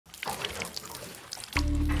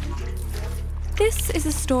This is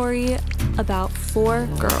a story about 4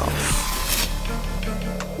 girls.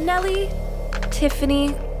 Nellie,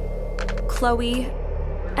 Tiffany, Chloe,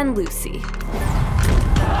 and Lucy.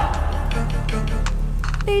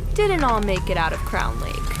 They didn't all make it out of Crown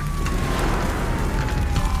Lake.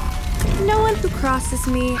 No one who crosses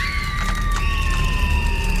me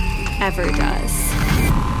ever does.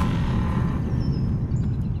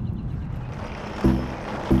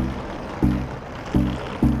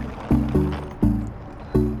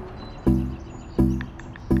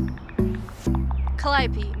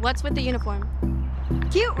 Calliope, what's with the uniform?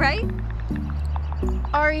 Cute, right?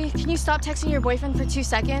 Ari, can you stop texting your boyfriend for 2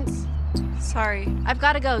 seconds? Sorry. I've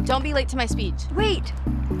gotta go. Don't be late to my speech. Wait,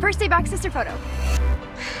 first day back sister photo.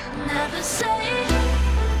 Never say,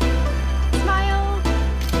 Smile.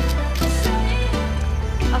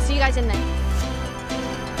 I'll see you guys in there.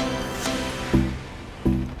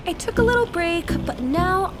 I took a little break, but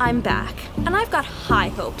now I'm back, and I've got high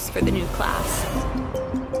hopes for the new class.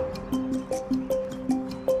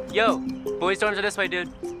 Yo, boys' dorms are this way, dude.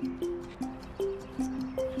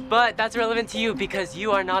 But that's irrelevant to you because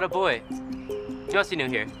you are not a boy. You must be new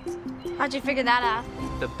here. How'd you figure that out?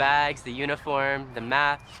 The bags, the uniform, the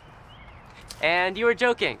math. And you were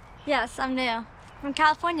joking. Yes, I'm new. From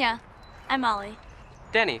California. I'm Molly.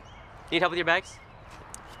 Danny, need help with your bags?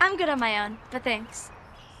 I'm good on my own, but thanks.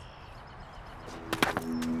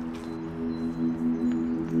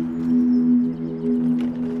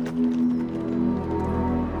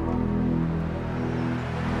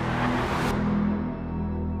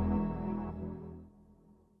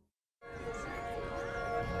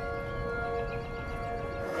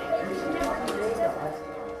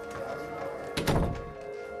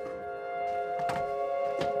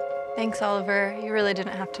 Thanks, Oliver. You really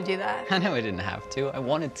didn't have to do that. I know I didn't have to. I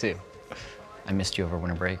wanted to. I missed you over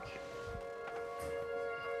winter break.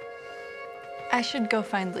 I should go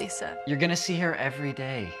find Lisa. You're gonna see her every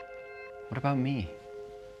day. What about me?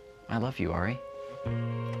 I love you, Ari.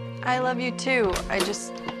 I love you too.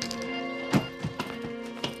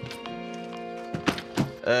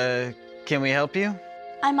 Can we help you?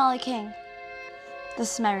 I'm Molly King.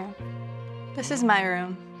 This is my room. This is my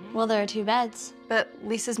room. Well, there are 2 beds. But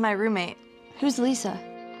Lisa's my roommate. Who's Lisa?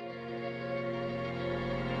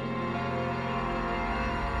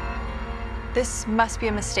 This must be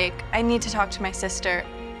a mistake. I need to talk to my sister.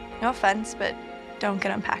 No offense, but don't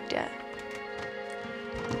get unpacked yet.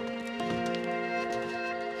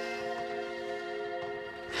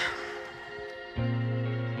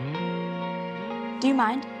 Do you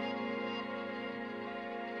mind?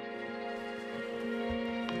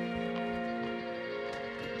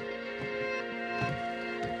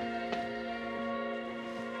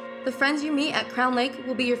 The friends you meet at Crown Lake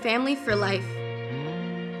will be your family for life.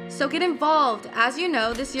 So get involved. As you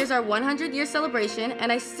know, this year's our 100-year celebration,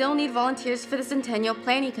 and I still need volunteers for the Centennial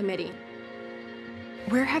Planning Committee.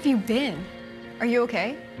 Where have you been? Are you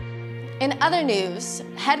okay? In other news,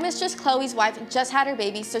 Headmistress Chloe's wife just had her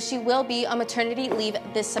baby, so she will be on maternity leave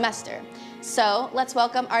this semester. So let's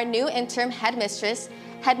welcome our new interim headmistress,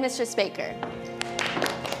 Headmistress Baker.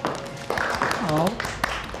 Oh,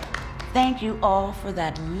 thank you all for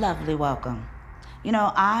that lovely welcome. You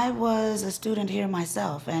know, I was a student here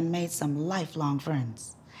myself and made some lifelong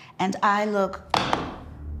friends. And I look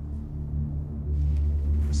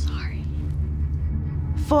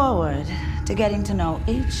forward to getting to know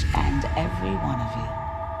each and every one of you.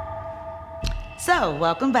 So,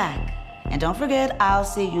 welcome back. And don't forget, I'll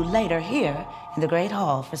see you later here in the Great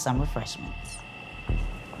Hall for some refreshments.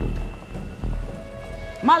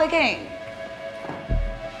 Molly King.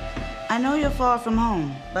 I know you're far from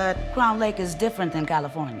home, but Crown Lake is different than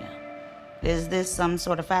California. Is this some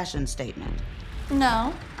sort of fashion statement?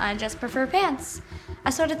 No, I just prefer pants. I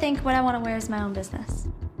sort of think what I want to wear is my own business.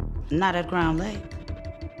 Not at Crown Lake.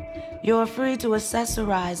 You're free to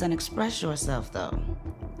accessorize and express yourself, though.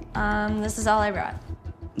 This is all I brought.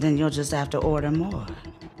 Then you'll just have to order more.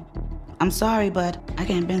 I'm sorry, but I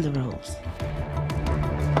can't bend the rules.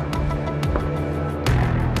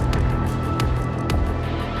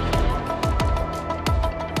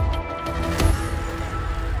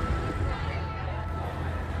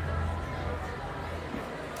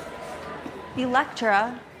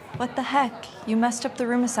 Electra, what the heck? You messed up the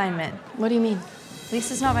room assignment. What do you mean?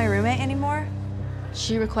 Lisa's not my roommate anymore?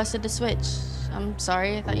 She requested to switch. I'm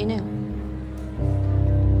sorry, I thought you knew.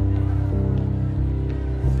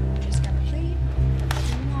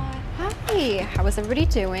 Hi, how is everybody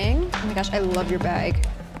doing? Oh my gosh, I love your bag.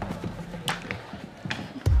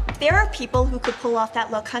 There are people who could pull off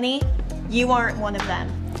that look, honey. You aren't one of them.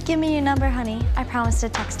 Give me your number, honey. I promise to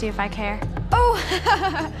text you if I care.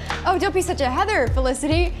 Oh, oh, don't be such a Heather,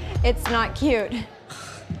 Felicity. It's not cute.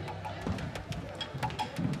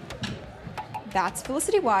 That's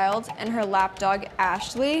Felicity Wild and her lapdog,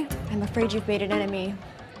 Ashley. I'm afraid you've made an enemy.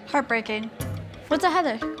 Heartbreaking. What's a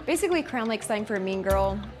Heather? Basically, Crown Lake slang for a mean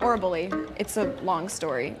girl or a bully. It's a long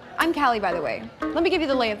story. I'm Callie, by the way. Let me give you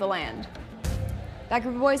the lay of the land. That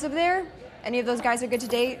group of boys over there, any of those guys are good to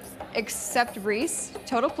date, except Reese,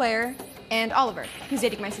 total player, and Oliver, who's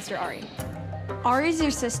dating my sister Ari. Ari's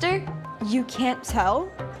your sister? You can't tell?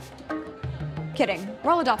 Kidding,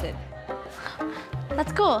 we're all adopted.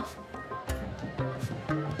 That's cool.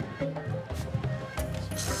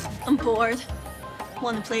 I'm bored.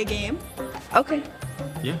 Want to play a game? Okay.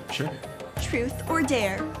 Yeah, sure. Truth or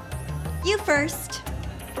dare? You first.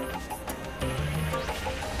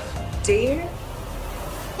 Dear?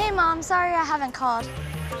 Hey, Mom, sorry I haven't called.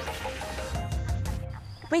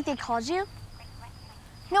 Wait, they called you?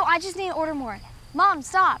 No, I just need to order more. Mom,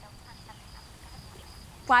 stop.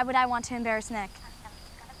 Why would I want to embarrass Nick?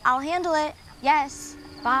 I'll handle it. Yes.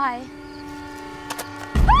 Bye.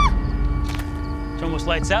 It's almost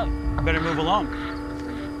lights out. Better move along.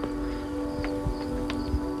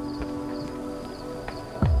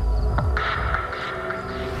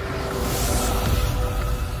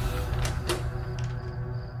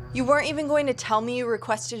 You weren't even going to tell me you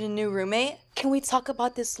requested a new roommate? Can we talk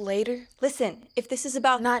about this later? Listen, if this is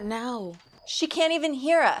about— Not now. She can't even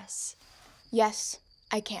hear us. Yes,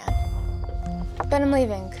 I can. But I'm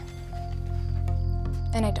leaving.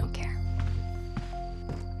 And I don't care.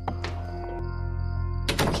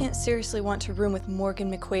 You can't seriously want to room with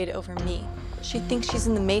Morgan McQuaid over me. She thinks she's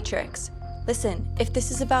in the Matrix. Listen, if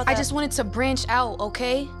this is about I just wanted to branch out,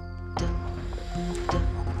 okay?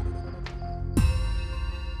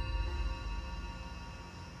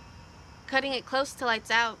 Cutting it close to lights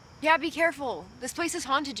out. Yeah, be careful. This place is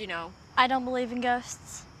haunted, you know. I don't believe in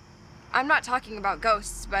ghosts. I'm not talking about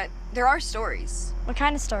ghosts, but there are stories. What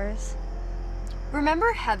kind of stories?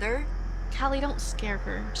 Remember Heather? Callie, don't scare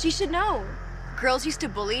her. She should know. Girls used to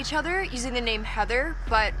bully each other using the name Heather,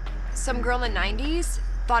 but some girl in the 90s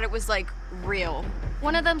thought it was, like, real.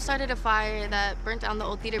 One of them started a fire that burnt down the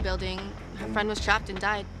old theater building. Her friend was trapped and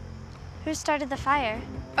died. Who started the fire?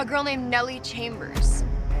 A girl named Nellie Chambers.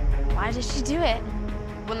 Why did she do it?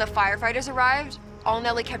 When the firefighters arrived, all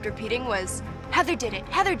Nellie kept repeating was, Heather did it,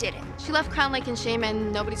 Heather did it. She left Crown Lake in shame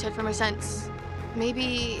and nobody's heard from her since.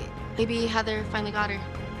 Maybe Heather finally got her.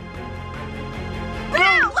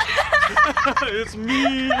 It's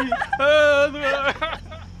me, Heather.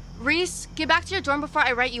 Reese, get back to your dorm before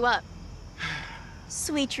I write you up.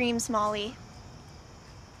 Sweet dreams, Molly.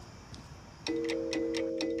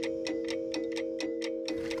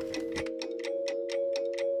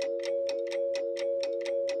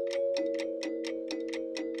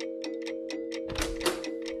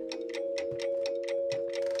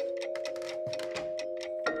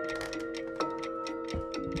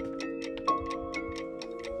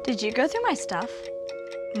 Did you go through my stuff?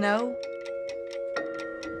 No.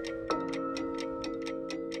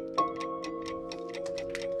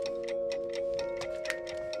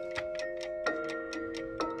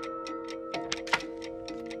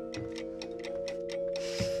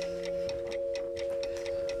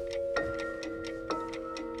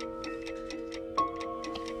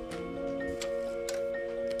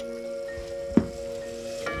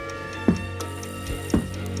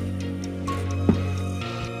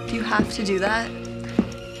 Do you have to do that?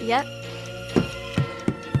 Yep.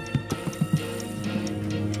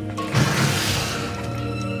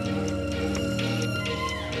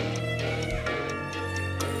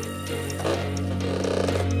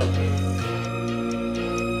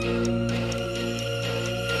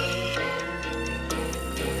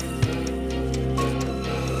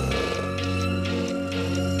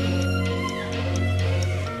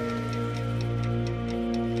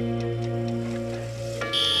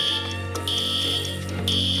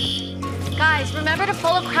 Guys, remember to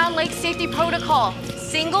follow Crown Lake safety protocol.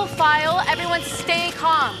 Single file, everyone stay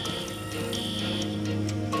calm.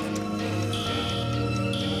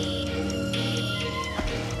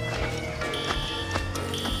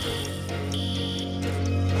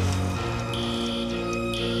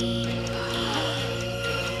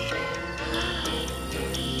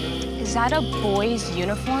 Is that a boy's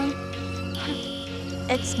uniform?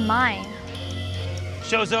 It's mine.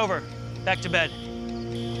 Show's over. Back to bed.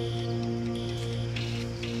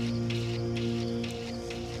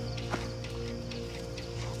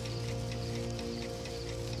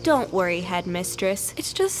 Don't worry, headmistress.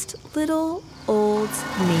 It's just little old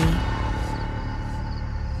me.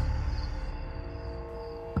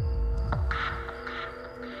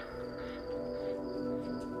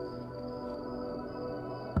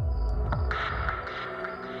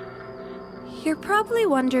 You're probably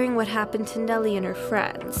wondering what happened to Nellie and her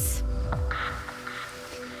friends.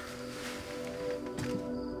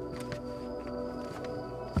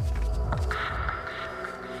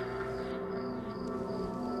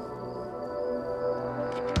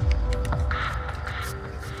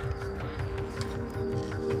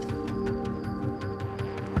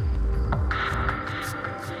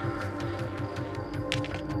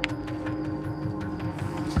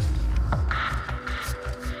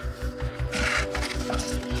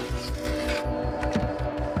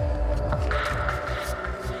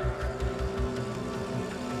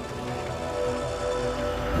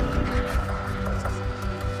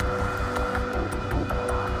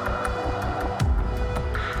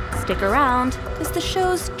 Stick around, because the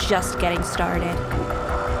show's just getting started.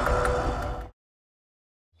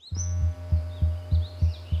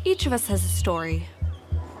 Each of us has a story.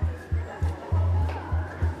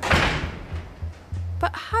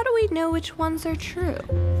 But how do we know which ones are true?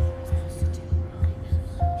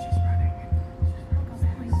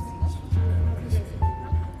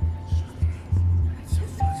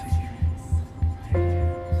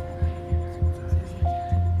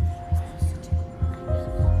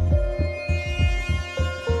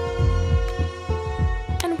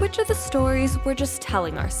 Which of the stories we're just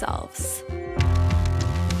telling ourselves?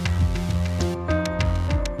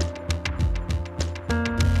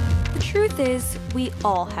 The truth is, we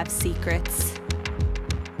all have secrets.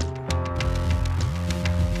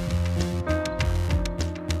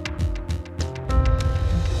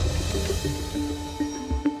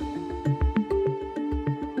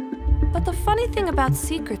 But the funny thing about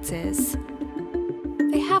secrets is,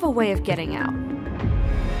 they have a way of getting out.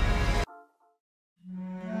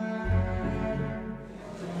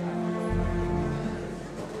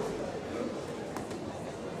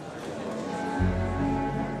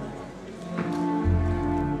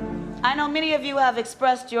 I know many of you have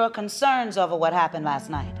expressed your concerns over what happened last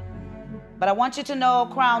night. But I want you to know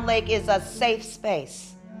Crown Lake is a safe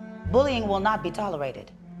space. Bullying will not be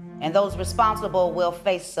tolerated, and those responsible will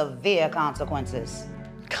face severe consequences.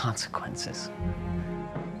 Consequences?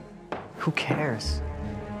 Who cares?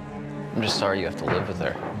 I'm just sorry you have to live with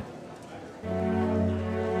her.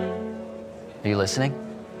 Are you listening?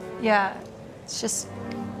 Yeah, it's just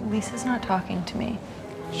Lisa's not talking to me.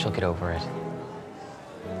 She'll get over it.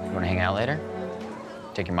 You want to hang out later?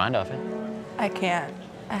 Take your mind off it. I can't.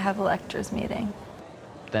 I have a lecturers meeting.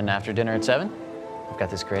 Then after dinner at 7, I've got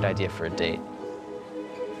this great idea for a date.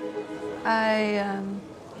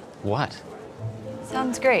 What?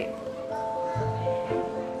 Sounds great.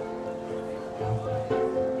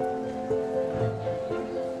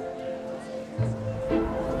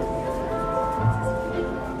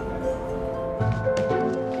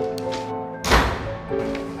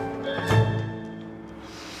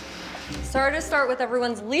 Sorry to start with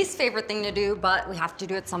everyone's least favorite thing to do, but we have to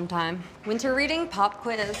do it sometime. Winter reading, pop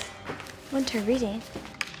quiz. Winter reading?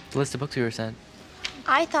 The list of books we were sent.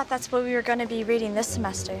 I thought that's what we were going to be reading this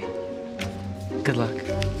semester. Good luck.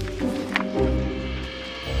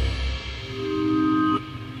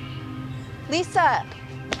 Lisa,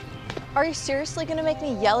 are you seriously gonna make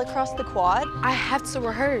me yell across the quad? I have to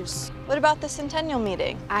rehearse. What about the centennial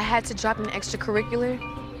meeting? I had to drop an extracurricular.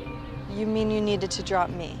 You mean you needed to drop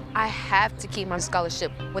me? I have to keep my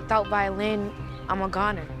scholarship. Without violin, I'm a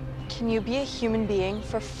goner. Can you be a human being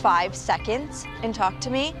for 5 seconds and talk to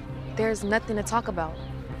me? There's nothing to talk about.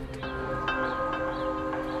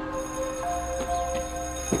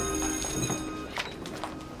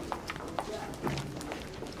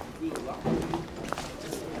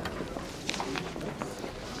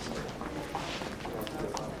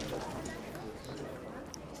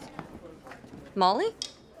 Molly?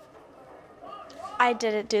 I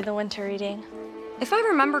didn't do the winter reading. If I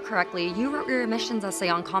remember correctly, you wrote your admissions essay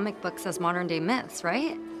on comic books as modern-day myths,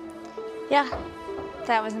 right? Yeah,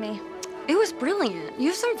 that was me. It was brilliant. You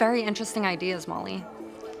have some very interesting ideas, Molly.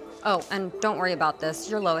 Oh, and don't worry about this.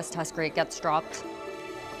 Your lowest test grade gets dropped.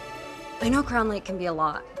 I know Crown Lake can be a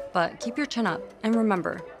lot, but keep your chin up. And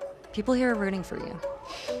remember, people here are rooting for you.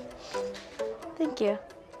 Thank you.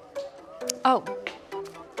 Oh,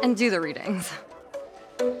 and do the readings.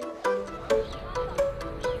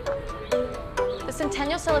 The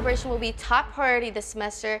Centennial celebration will be top priority this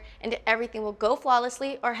semester, and everything will go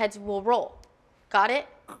flawlessly or heads will roll. Got it?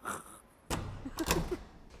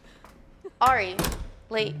 Ari,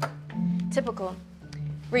 late. Typical.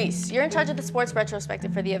 Reese, you're in charge of the sports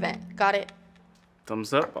retrospective for the event. Got it?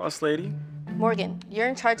 Thumbs up, boss lady. Morgan, you're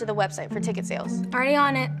in charge of the website for ticket sales. Already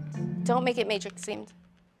on it. Don't make it Matrix themed.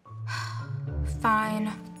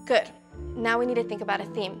 Fine. Good. Now we need to think about a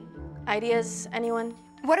theme. Ideas, anyone?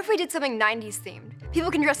 What if we did something 90s themed?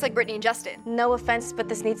 People can dress like Britney and Justin. No offense, but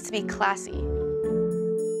this needs to be classy.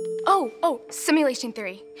 Oh, simulation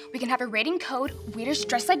theory. We can have a rating code, waiters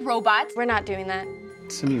dressed like robots. We're not doing that.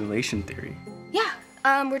 Simulation theory. Yeah,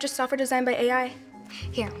 we're just software designed by AI.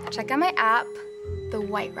 Here, check out my app, The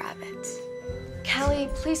White Rabbit. Callie,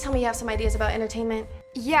 please tell me you have some ideas about entertainment.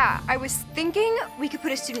 Yeah, I was thinking we could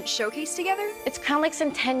put a student showcase together. It's kind of like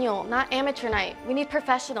Centennial, not amateur night. We need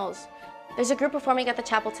professionals. There's a group performing at the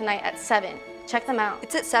chapel tonight at 7. Check them out.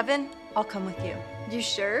 It's at 7. I'll come with you. You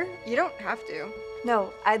sure? You don't have to.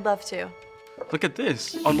 No, I'd love to. Look at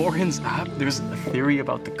this. On Morgan's app, there's a theory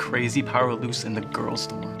about the crazy power loose in the girls'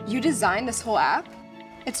 store. You designed this whole app?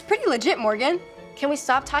 It's pretty legit, Morgan. Can we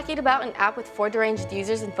stop talking about an app with 4 deranged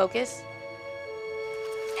users and focus?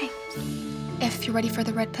 Hey, if you're ready for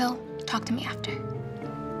the red pill, talk to me after.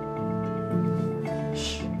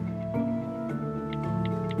 Shh.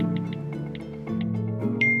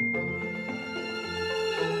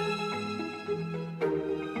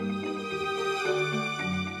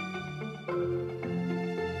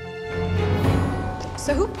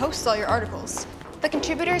 So who posts all your articles? The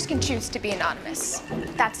contributors can choose to be anonymous.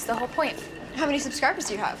 That's the whole point. How many subscribers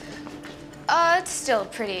do you have? It's still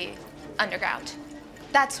pretty underground.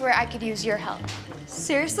 That's where I could use your help.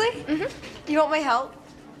 Seriously? You want my help?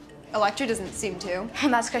 Electra doesn't seem to.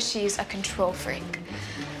 And that's because she's a control freak.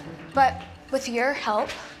 But with your help,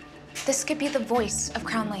 this could be the voice of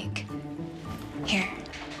Crown Lake. Here.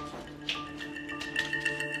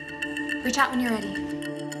 Reach out when you're ready.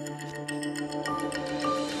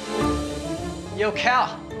 Yo,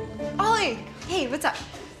 Cal. Ollie! Hey, what's up?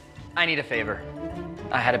 I need a favor.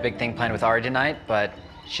 I had a big thing planned with Ari tonight, but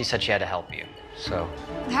she said she had to help you, so.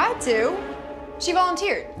 Had to? She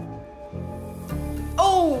volunteered.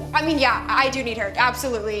 Oh, I mean, yeah, I do need her,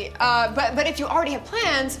 absolutely. But if you already have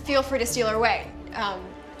plans, feel free to steal her away.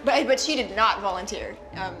 But she did not volunteer.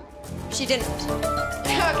 She didn't.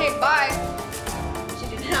 Okay, bye. She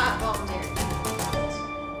did not volunteer.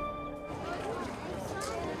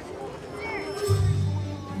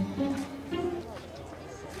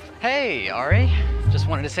 Hey, Ari. Just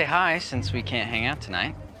wanted to say hi since we can't hang out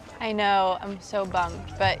tonight. I know, I'm so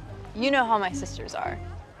bummed, but you know how my sisters are.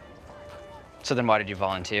 So then why did you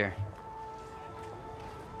volunteer?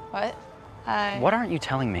 What? What aren't you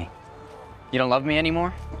telling me? You don't love me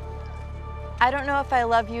anymore? I don't know if I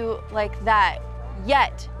love you like that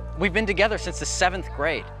yet. We've been together since the 7th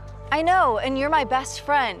grade. I know, and you're my best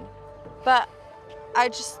friend, but I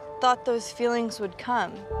just thought those feelings would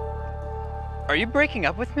come. Are you breaking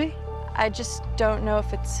up with me? I just don't know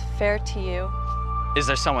if it's fair to you. Is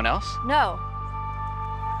there someone else? No.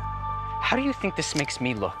 How do you think this makes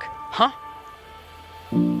me look, huh?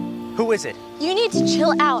 Who is it? You need to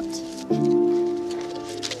chill out.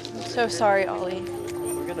 I'm so sorry, Ollie.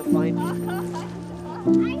 We're gonna find you.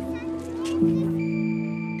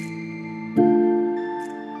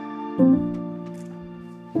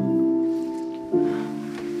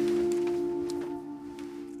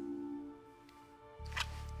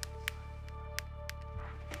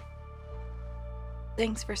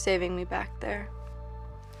 Thanks for saving me back there.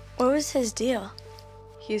 What was his deal?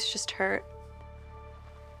 He's just hurt.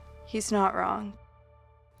 He's not wrong.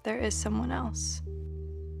 There is someone else.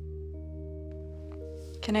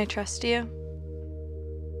 Can I trust you?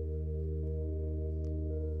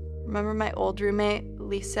 Remember my old roommate,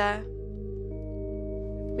 Lisa?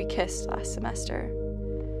 We kissed last semester.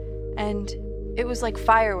 And it was like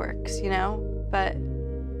fireworks, you know? But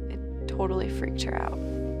it totally freaked her out.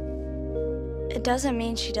 It doesn't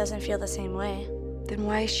mean she doesn't feel the same way. Then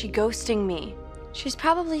why is she ghosting me? She's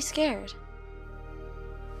probably scared.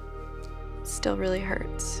 It still really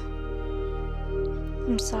hurts.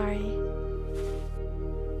 I'm sorry.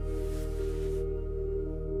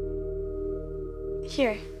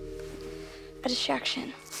 Here, a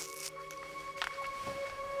distraction.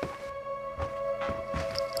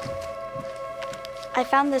 I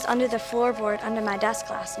found this under the floorboard under my desk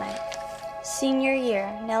last night. Senior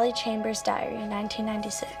year, Nellie Chambers' diary,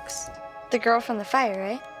 1996. The girl from the fire,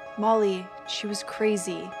 right? Molly, she was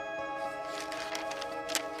crazy.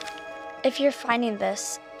 If you're finding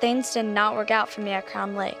this, things did not work out for me at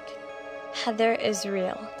Crown Lake. Heather is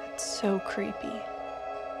real. That's so creepy. I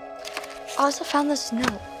also found this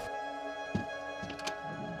note.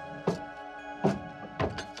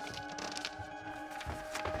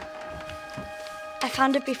 I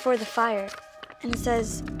found it before the fire, and it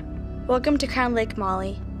says, "Welcome to Crown Lake,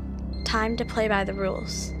 Molly. Time to play by the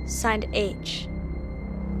rules. Signed H.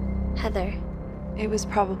 Heather." It was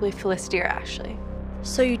probably Felicity or Ashley.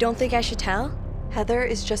 So you don't think I should tell? Heather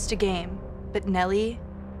is just a game, but Nellie,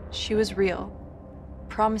 she was real.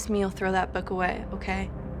 promise me you'll throw that book away,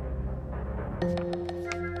 okay?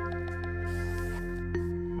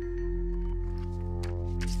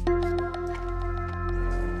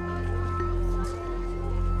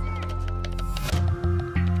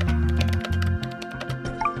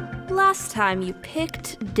 Last time you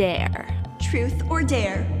picked dare. Truth or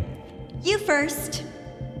dare? You first.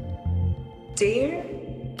 Dare?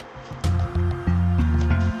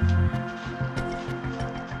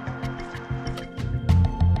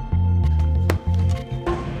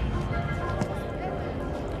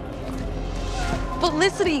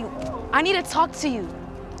 Felicity, I need to talk to you.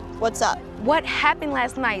 What's up? What happened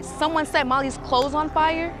last night? Someone set Molly's clothes on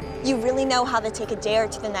fire? You really know how to take a dare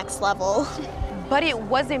to the next level. But it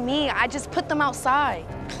wasn't me. I just put them outside.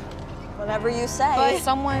 Whatever you say. But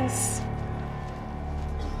someone's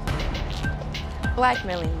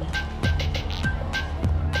blackmailing me.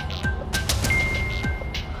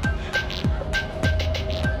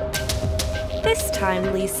 This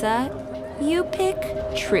time, Lisa, you pick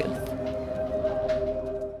truth.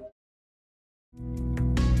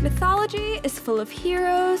 Mythology is full of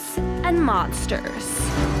heroes and monsters.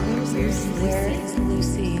 Where's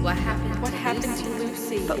Lucy? What happened to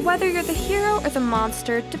Lucy? But whether you're the hero or the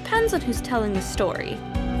monster depends on who's telling the story.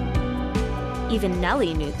 Even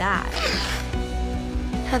Nellie knew that.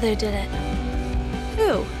 Heather did it.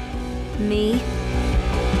 Who? Me?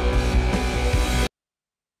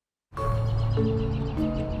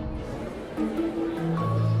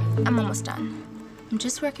 I'm almost done. I'm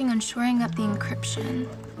just working on shoring up the encryption.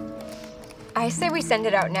 I say we send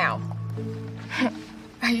it out now.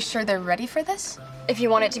 Are you sure they're ready for this? If you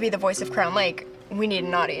want it to be the voice of Crown Lake, we need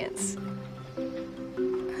an audience.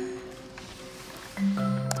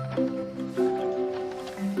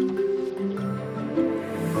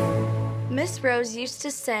 Miss Rose used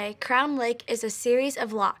to say Crown Lake is a series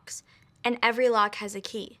of locks, and every lock has a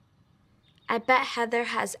key. I bet Heather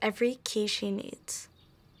has every key she needs.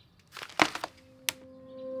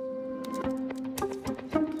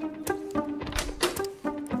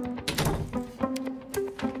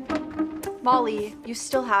 Molly, you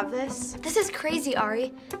still have this? This is crazy,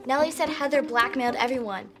 Ari. Nellie said Heather blackmailed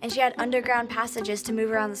everyone, and she had underground passages to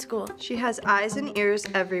move around the school. She has eyes and ears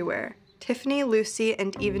everywhere. Tiffany, Lucy,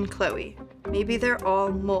 and even Chloe. Maybe they're all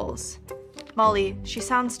moles. Molly, she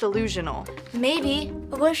sounds delusional. Maybe,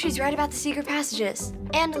 but what if she's right about the secret passages?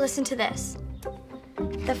 And listen to this.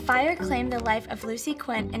 The fire claimed the life of Lucy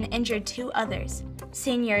Quinn and injured 2 others,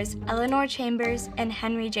 seniors Eleanor Chambers and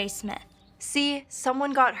Henry J. Smith. See,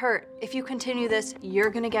 someone got hurt. If you continue this, you're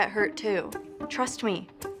gonna get hurt too. Trust me.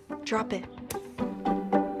 Drop it.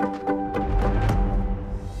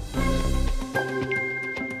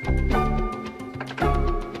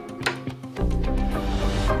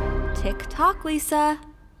 Tick-tock, Lisa.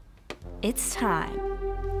 It's time.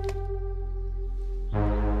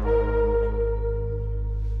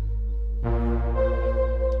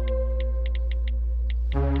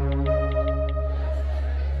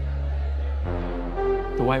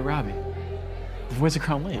 The White Rabbit. The voice of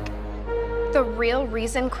Crown Lake. The real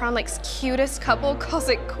reason Crown Lake's cutest couple calls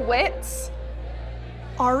it quits?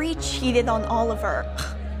 Ari cheated on Oliver.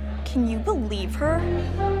 Can you believe her?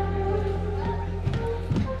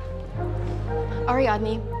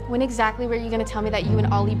 Ariadne, when exactly were you gonna tell me that you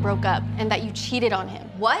and Ollie broke up and that you cheated on him?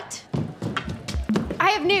 What?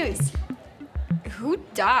 I have news. Who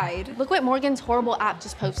died? Look what Morgan's horrible app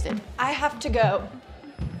just posted. I have to go.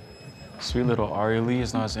 Sweet little Ari Lee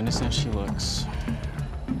is not as innocent as she looks.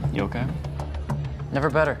 You okay?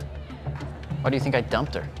 Never better. Why do you think I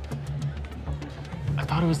dumped her? I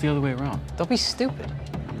thought it was the other way around. Don't be stupid.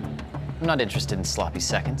 I'm not interested in sloppy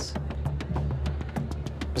seconds.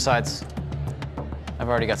 Besides, I've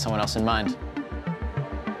already got someone else in mind.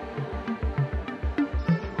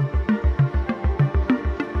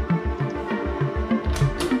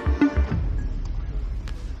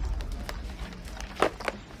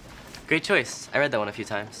 Great choice. I read that one a few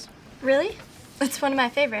times. Really? It's one of my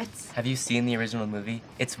favorites. Have you seen the original movie?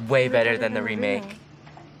 It's way better than the remake.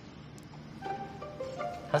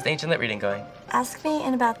 How's the Ancient Lit reading going? Ask me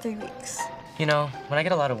in about 3 weeks. You know, when I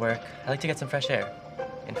get a lot of work, I like to get some fresh air.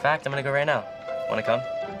 In fact, I'm gonna go right now. Wanna come?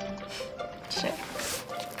 Sure.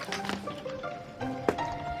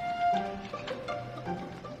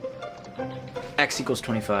 X equals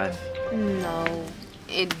 25. No,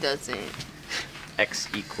 it doesn't. X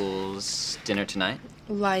equals dinner tonight?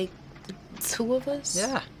 Like, the 2 of us?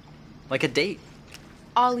 Yeah, like a date.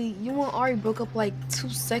 Ollie, you and Ari broke up like 2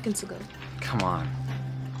 seconds ago. Come on.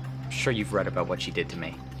 I'm sure you've read about what she did to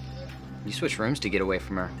me. You switched rooms to get away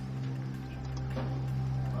from her.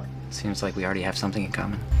 Seems like we already have something in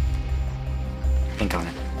common. Think on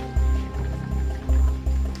it.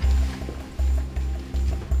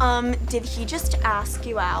 Did he just ask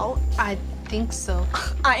you out? I think so.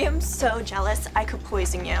 I am so jealous I could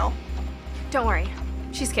poison you. Don't worry,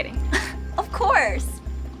 she's kidding. Of course.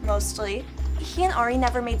 Mostly. He and Ari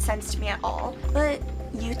never made sense to me at all, but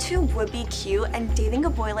you two would be cute, and dating a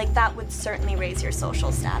boy like that would certainly raise your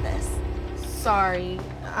social status. Sorry,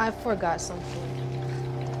 I forgot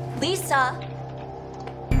something. Lisa!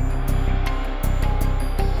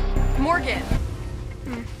 Morgan,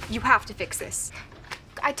 you have to fix this.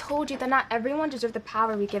 I told you that not everyone deserves the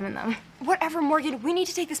power we've given them. Whatever, Morgan, we need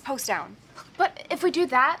to take this post down. But if we do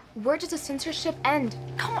that, where does the censorship end?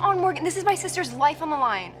 Come on, Morgan, this is my sister's life on the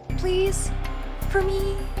line. Please, for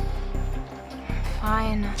me.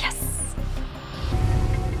 Fine. Yes.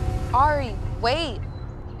 Ari, wait.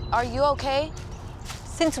 Are you okay?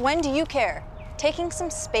 Since when do you care? Taking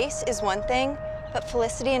some space is one thing, but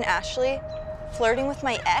Felicity and Ashley, flirting with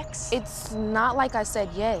my ex? It's not like I said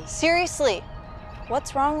yes. Seriously,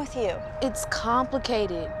 what's wrong with you? It's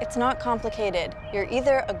complicated. It's not complicated. You're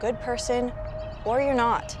either a good person or you're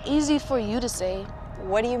not. Easy for you to say.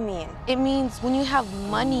 What do you mean? It means when you have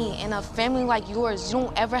money and a family like yours, you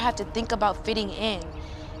don't ever have to think about fitting in.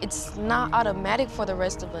 It's not automatic for the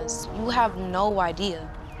rest of us. You have no idea.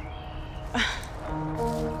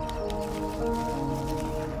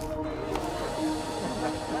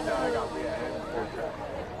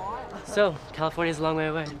 So, California's a long way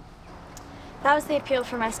away. That was the appeal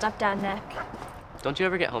for my stepdad, Nick. Don't you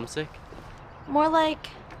ever get homesick? More like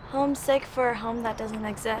homesick for a home that doesn't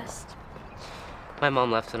exist. My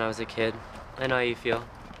mom left when I was a kid. I know how you feel.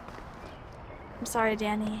 I'm sorry,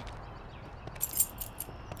 Danny.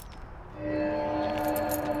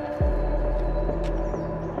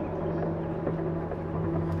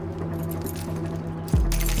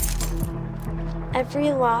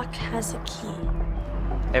 Every lock has a key.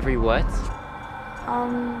 Every what?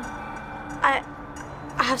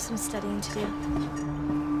 I have some studying to do.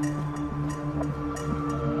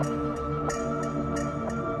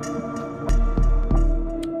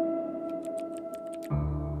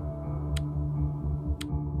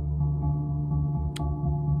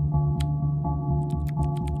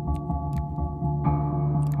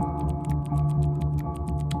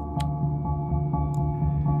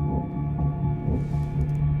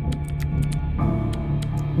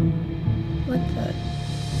 What the?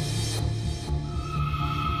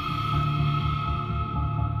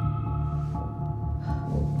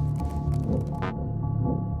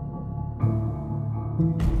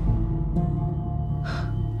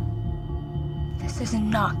 This is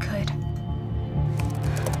not good.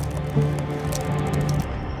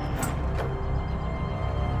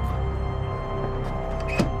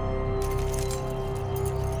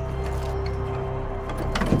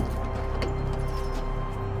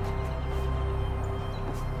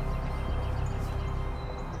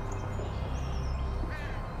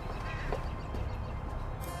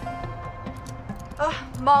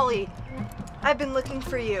 Molly, I've been looking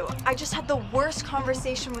for you. I just had the worst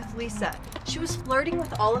conversation with Lisa. She was flirting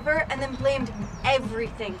with Oliver and then blamed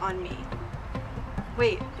everything on me.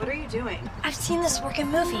 Wait, what are you doing? I've seen this work in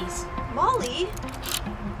movies. Molly?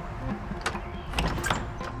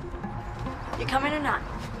 You coming or not?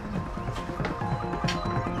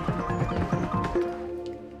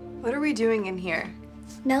 What are we doing in here?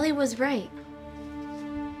 Nellie was right.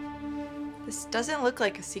 This doesn't look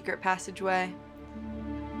like a secret passageway.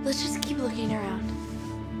 Let's just keep looking around.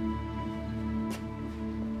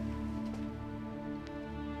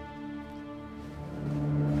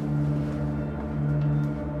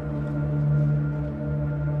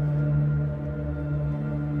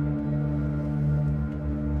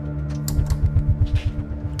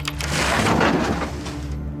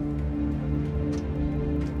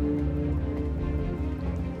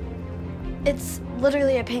 It's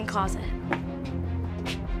literally a paint closet.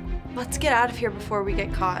 Let's get out of here before we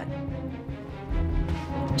get caught.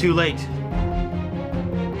 Too late.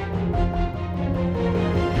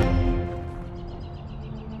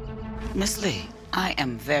 Miss Lee, I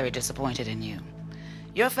am very disappointed in you.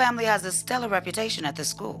 Your family has a stellar reputation at this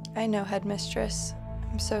school. I know, headmistress.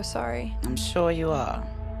 I'm so sorry. I'm sure you are.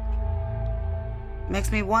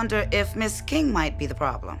 Makes me wonder if Miss King might be the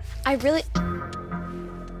problem.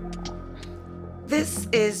 This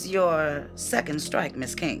is your second strike,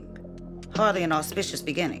 Miss King. Hardly an auspicious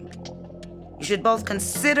beginning. You should both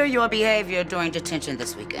consider your behavior during detention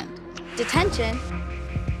this weekend. Detention?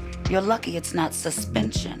 You're lucky it's not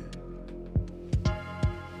suspension.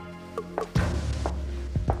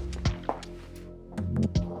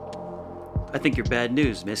 I think you're bad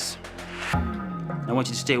news, miss. I want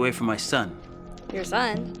you to stay away from my son. Your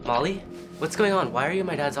son. Molly? What's going on? Why are you in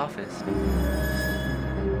my dad's office?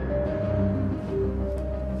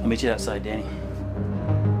 I'll meet you outside, Danny.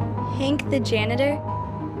 Hank, the janitor,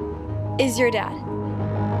 is your dad.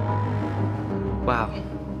 Wow.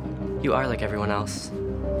 You are like everyone else.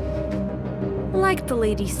 Like the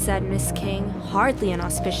lady said, Miss King, hardly an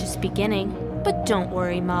auspicious beginning. But don't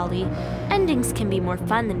worry, Molly. Endings can be more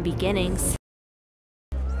fun than beginnings.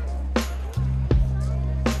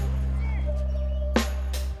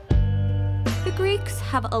 The Greeks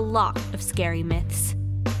have a lot of scary myths.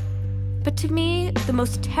 But to me, the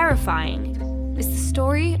most terrifying is the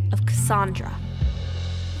story of Cassandra.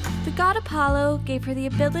 The god Apollo gave her the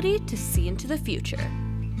ability to see into the future.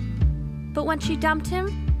 But when she dumped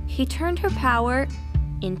him, he turned her power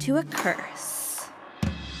into a curse.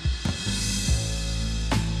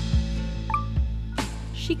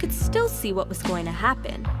 She could still see what was going to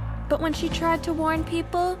happen, but when she tried to warn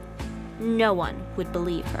people, no one would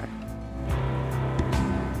believe her.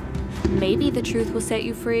 Maybe the truth will set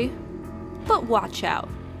you free, but watch out.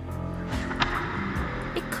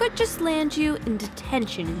 It could just land you in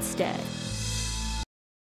detention instead.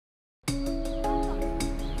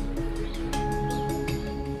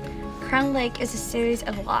 Crown Lake is a series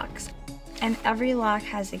of locks, and every lock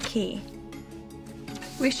has a key.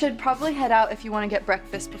 We should probably head out if you want to get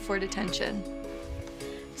breakfast before detention.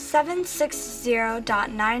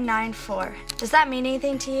 760.994. Does that mean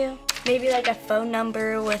anything to you? Maybe like a phone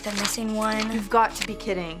number with a missing one? You've got to be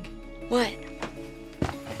kidding. What?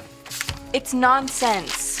 It's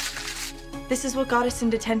nonsense. This is what got us in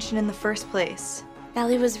detention in the first place.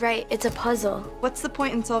 Nellie was right. It's a puzzle. What's the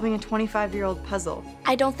point in solving a 25-year-old puzzle?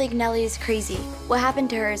 I don't think Nellie is crazy. What happened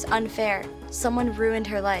to her is unfair. Someone ruined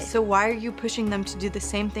her life. So why are you pushing them to do the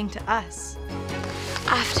same thing to us?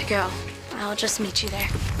 I have to go. I'll just meet you there.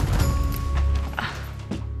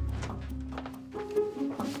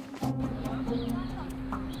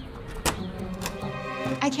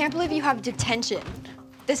 I can't believe you have detention.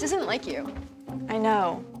 This isn't like you. I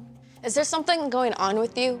know. Is there something going on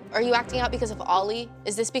with you? Are you acting out because of Ollie?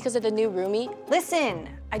 Is this because of the new roomie? Listen,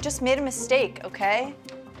 I just made a mistake, okay?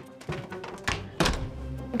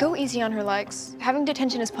 Go easy on her, Lex. Having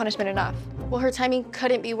detention is punishment enough. Well, her timing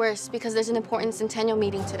couldn't be worse because there's an important centennial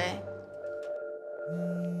meeting today.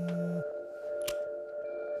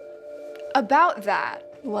 About that.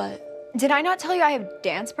 What? Did I not tell you I have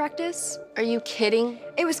dance practice? Are you kidding?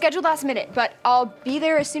 It was scheduled last minute, but I'll be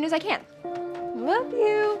there as soon as I can. Love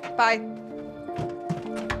you. Bye.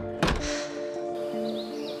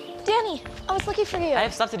 Danny, I was looking for you. I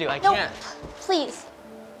have stuff to do. I No, can't. please.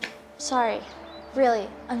 Sorry. Really,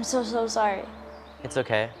 I'm so sorry. It's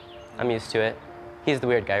okay. I'm used to it. He's the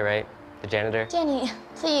weird guy, right? The janitor. Danny,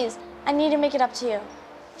 please. I need to make it up to you.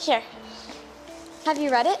 Here. Have you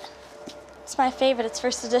read it? It's my favorite. It's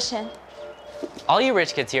first edition. All you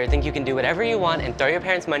rich kids here think you can do whatever you want and throw your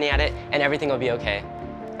parents' money at it and everything will be okay.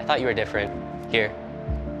 I thought you were different. Here.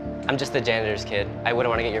 I'm just the janitor's kid. I wouldn't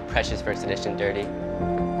want to get your precious first edition dirty.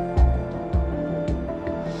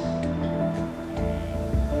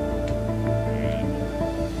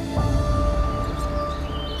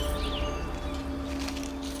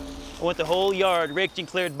 I want the whole yard raked and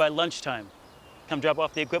cleared by lunchtime. Come drop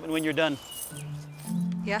off the equipment when you're done.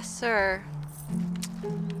 Yes, sir.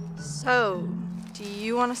 So, do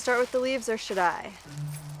you want to start with the leaves or should I?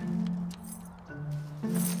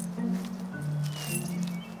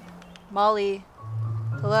 Molly,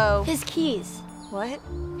 hello? His keys. What?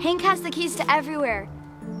 Hank has the keys to everywhere.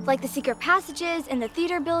 Like the secret passages in the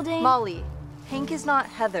theater building. Molly, Hank is not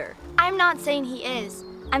Heather. I'm not saying he is.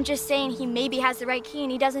 I'm just saying he maybe has the right key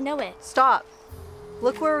and he doesn't know it. Stop.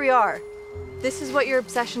 Look where we are. This is what your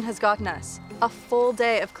obsession has gotten us. A full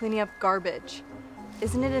day of cleaning up garbage.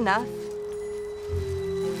 Isn't it enough?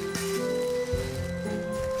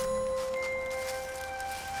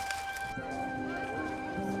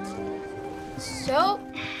 So,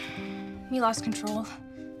 we lost control.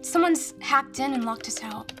 Someone's hacked in and locked us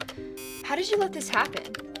out. How did you let this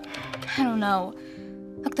happen? I don't know.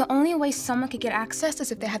 Look, the only way someone could get access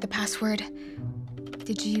is if they had the password.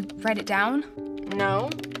 Did you write it down? No.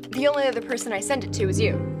 The only other person I sent it to was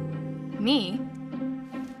you. Me?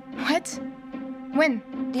 What?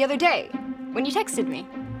 When? The other day, when you texted me.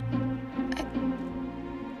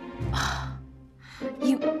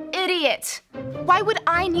 You idiot! Why would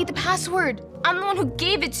I need the password? I'm the one who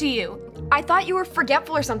gave it to you. I thought you were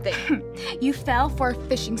forgetful or something. You fell for a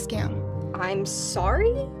phishing scam. I'm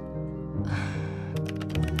sorry?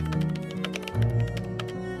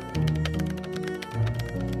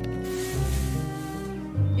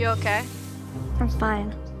 You okay? I'm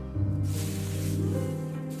fine.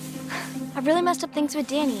 I I've really messed up things with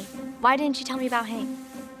Danny. Why didn't you tell me about Hank?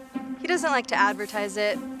 He doesn't like to advertise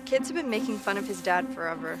it. Kids have been making fun of his dad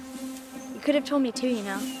forever. You could have told me too, you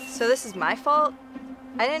know. So this is my fault?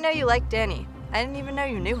 I didn't know you liked Danny. I didn't even know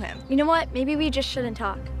you knew him. You know what? Maybe we just shouldn't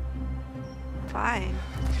talk. Fine.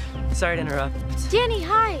 Sorry to interrupt. Danny,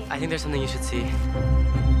 hi! I think there's something you should see.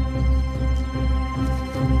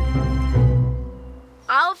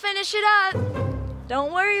 I'll finish it up.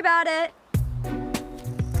 Don't worry about it.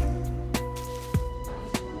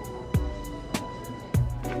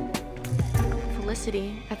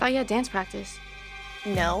 Felicity, I thought you had dance practice.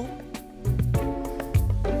 No.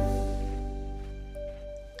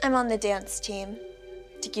 I'm on the dance team.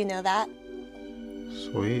 Did you know that?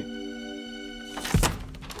 Sweet.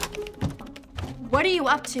 What are you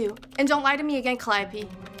up to? And don't lie to me again, Calliope.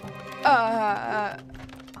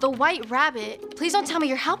 The White Rabbit. Please don't tell me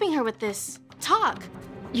you're helping her with this. Talk.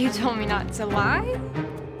 You told me not to lie?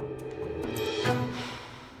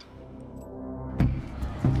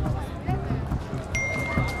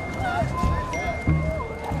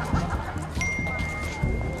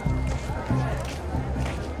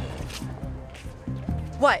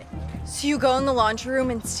 What? So you go in the laundry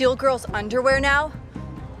room and steal girls' underwear now?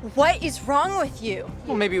 What is wrong with you?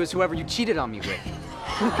 Well, maybe it was whoever you cheated on me with.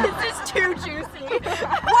 This is too juicy.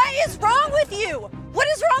 What is wrong with you? What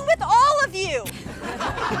is wrong with all of you?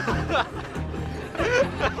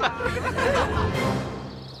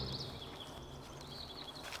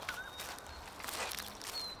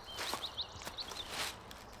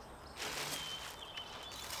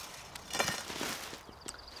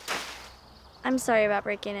 I'm sorry about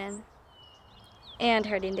breaking in and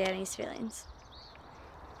hurting Danny's feelings.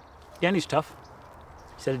 Danny's tough.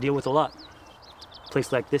 He's had to deal with a lot. A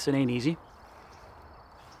place like this, it ain't easy.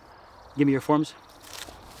 Give me your forms.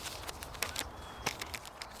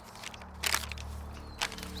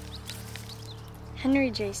 Henry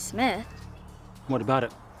J. Smith? What about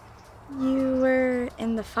it? You were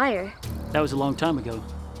in the fire. That was a long time ago.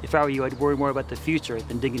 If I were you, I'd worry more about the future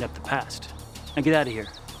than digging up the past. Now get out of here.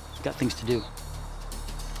 Got things to do.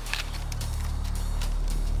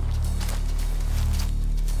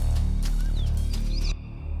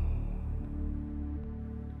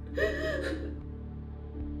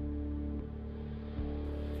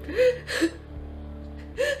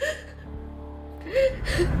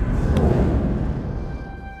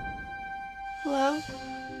 Hello?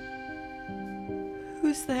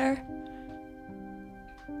 Who's there?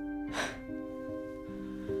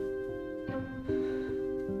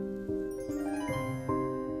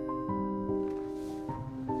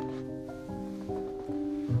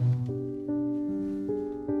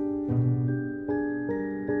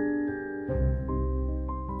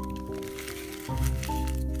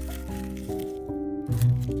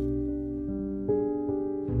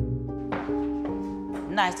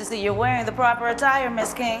 Nice to see you're wearing the proper attire,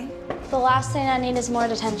 Miss King. The last thing I need is more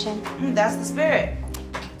detention. That's the spirit.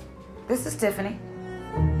 This is Tiffany.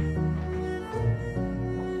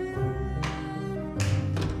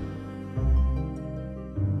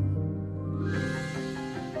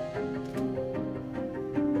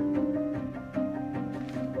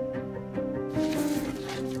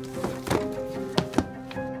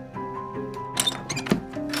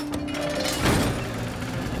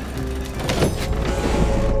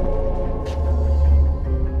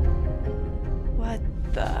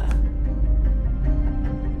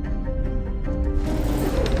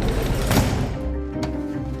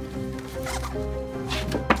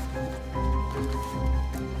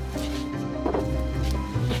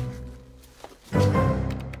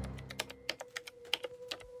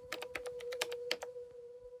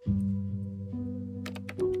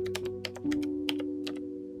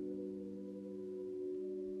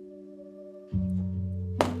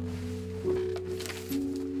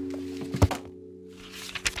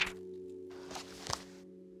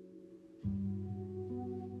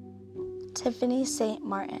 Tiffany St.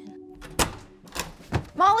 Martin.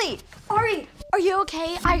 Molly! Ari, are you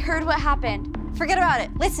okay? I heard what happened. Forget about it.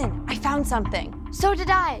 Listen, I found something. So did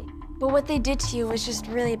I. But what they did to you was just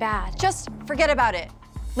really bad. Just forget about it.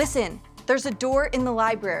 Listen, there's a door in the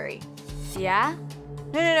library. Yeah?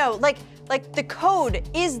 No. Like the code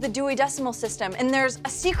is the Dewey Decimal System, and there's a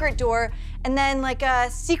secret door, and then like a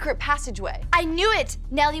secret passageway. I knew it!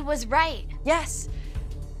 Nellie was right. Yes.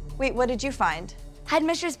 Wait, what did you find?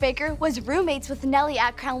 Headmistress Baker was roommates with Nellie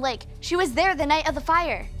at Crown Lake. She was there the night of the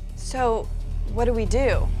fire. So, what do we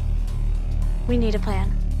do? We need a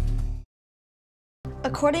plan.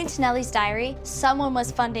 According to Nellie's diary, someone was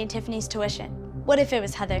funding Tiffany's tuition. What if it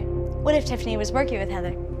was Heather? What if Tiffany was working with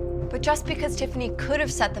Heather? But just because Tiffany could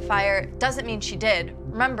have set the fire doesn't mean she did.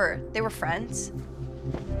 Remember, they were friends.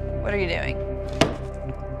 What are you doing?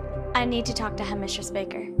 I need to talk to Headmistress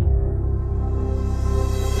Baker.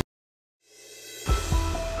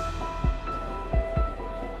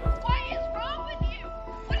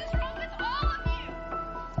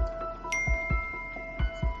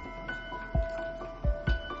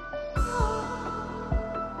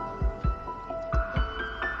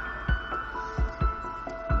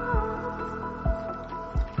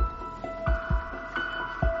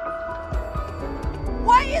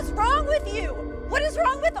 What is wrong with you? What is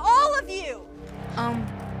wrong with all of you?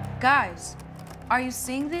 Guys, are you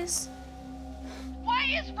seeing this? What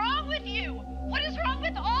is wrong with you? What is wrong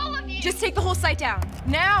with all of you? Just take the whole site down,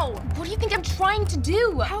 now! What do you think I'm trying to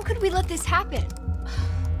do? How could we let this happen?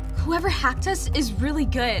 Whoever hacked us is really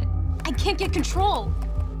good. I can't get control.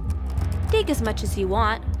 Dig as much as you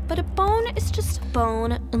want, but a bone is just a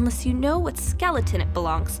bone unless you know what skeleton it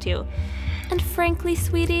belongs to. And frankly,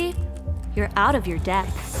 sweetie, you're out of your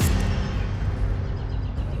depth.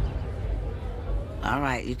 All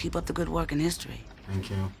right, you keep up the good work in history.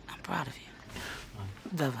 Thank you. I'm proud of you.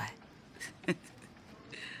 Bye-bye.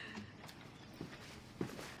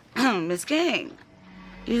 Miss King,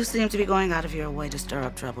 you seem to be going out of your way to stir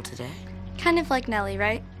up trouble today. Kind of like Nellie,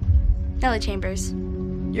 right? Nellie Chambers,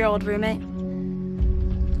 your old roommate.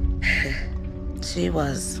 She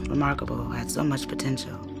was remarkable, had so much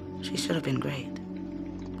potential. She should have been great.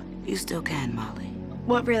 You still can, Molly.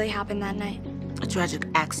 What really happened that night? A tragic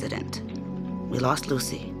accident. We lost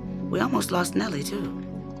Lucy. We almost lost Nellie, too.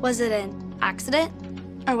 Was it an accident,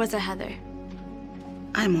 or was it Heather?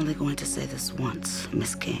 I'm only going to say this once,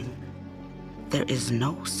 Miss King. There is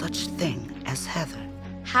no such thing as Heather.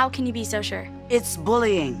 How can you be so sure? It's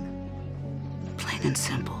bullying. Plain and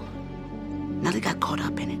simple. Nellie got caught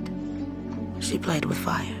up in it. She played with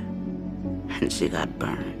fire, and she got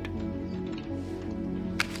burned.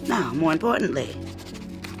 Now, more importantly,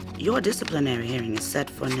 your disciplinary hearing is set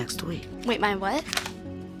for next week. Wait, my what?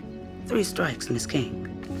 3 strikes, Miss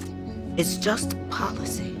King. It's just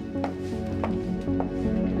policy.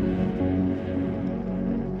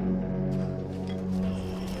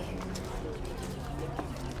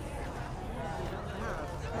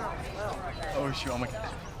 Oh, shoot, oh my God.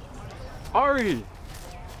 Ari!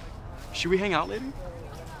 Should we hang out later?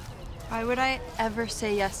 Why would I ever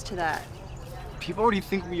say yes to that? People already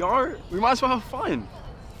think we are. We might as well have fun.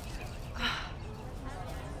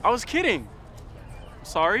 I was kidding.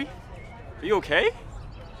 Sorry. Are you okay?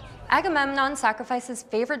 Agamemnon sacrificed his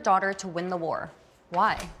favorite daughter to win the war.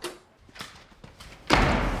 Why?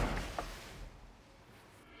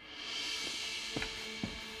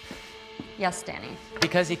 Yes, Danny.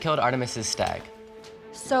 Because he killed Artemis's stag.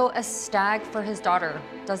 So a stag for his daughter.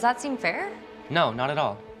 Does that seem fair? No, not at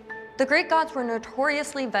all. The Greek gods were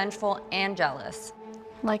notoriously vengeful and jealous.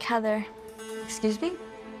 Like Heather. Excuse me?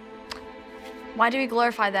 Why do we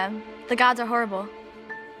glorify them? The gods are horrible.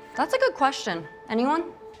 That's a good question. Anyone?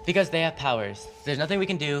 Because they have powers. There's nothing we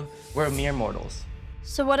can do. We're mere mortals.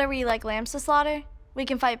 So what are we, like lambs to slaughter? We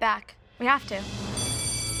can fight back. We have to.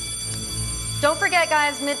 Don't forget,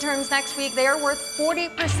 guys, midterms next week. They are worth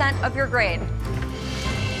 40% of your grade.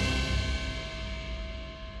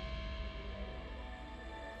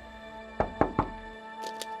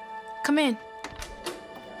 Come in.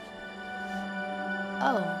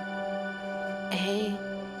 Oh. Hey.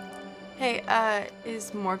 Hey,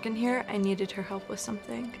 is Morgan here? I needed her help with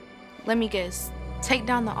something. Let me guess. Take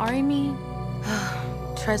down the army?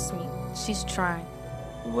 Trust me, she's trying.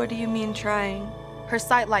 What do you mean trying? Her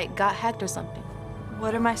sight light got hacked or something.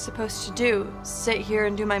 What am I supposed to do? Sit here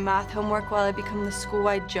and do my math homework while I become the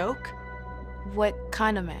school-wide joke? What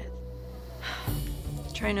kind of math?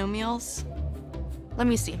 Trinomials? Let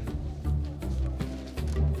me see.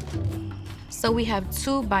 So we have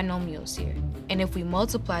 2 binomials here. And if we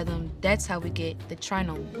multiply them, that's how we get the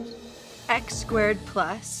trinomials. X squared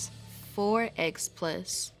plus? 4x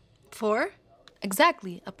plus. 4?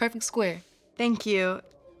 Exactly, a perfect square. Thank you.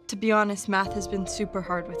 To be honest, math has been super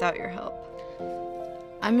hard without your help.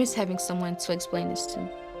 I miss having someone to explain this to.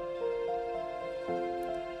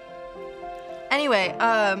 Anyway,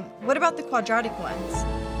 what about the quadratic ones?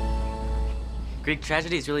 Greek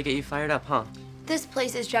tragedies really get you fired up, huh? This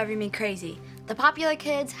place is driving me crazy. The popular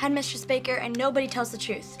kids, Headmistress Baker, and nobody tells the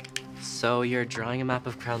truth. So you're drawing a map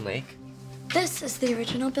of Crown Lake? This is the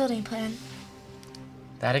original building plan.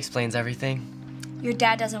 That explains everything. Your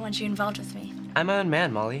dad doesn't want you involved with me. I'm my own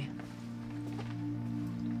man, Molly.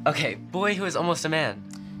 Okay, boy who is almost a man.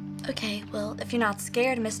 Okay, well, if you're not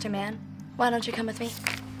scared, Mr. Man, why don't you come with me?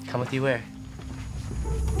 Come with you where?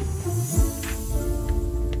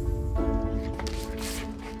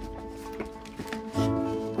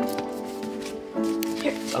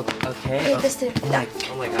 okay? Take this too.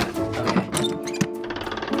 Oh my god. Okay.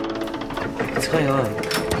 What's going on?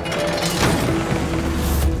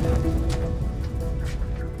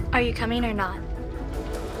 Are you coming or not?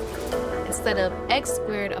 Instead of x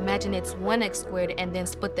squared, imagine it's 1x squared and then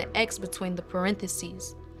split the x between the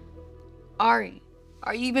parentheses. Ari,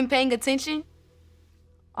 are you even paying attention?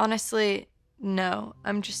 Honestly, no.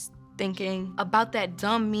 I'm just thinking. About that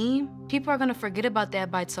dumb meme? People are gonna forget about that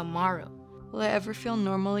by tomorrow. Will I ever feel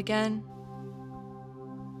normal again?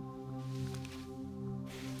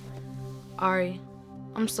 Ari,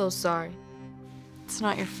 I'm so sorry. It's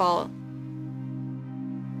not your fault.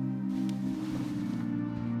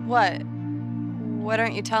 What? What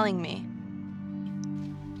aren't you telling me?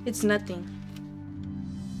 It's nothing.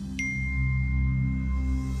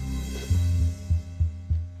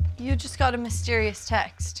 You just got a mysterious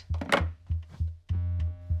text.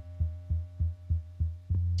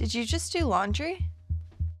 Did you just do laundry?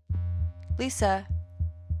 Lisa,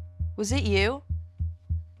 was it you?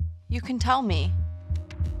 You can tell me.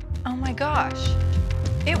 Oh my gosh,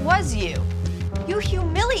 it was you. You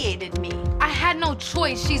humiliated me. I had no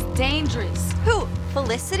choice. She's dangerous. Who?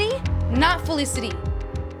 Felicity? Not Felicity.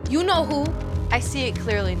 You know who. I see it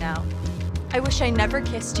clearly now. I wish I never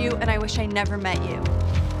kissed you, and I wish I never met you.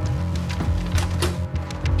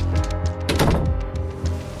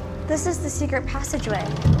 This is the secret passageway.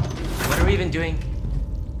 What are we even doing?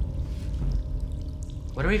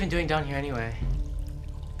 What are we even doing down here anyway?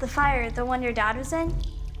 The fire, the one your dad was in?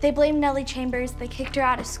 They blamed Nellie Chambers, they kicked her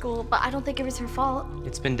out of school, but I don't think it was her fault.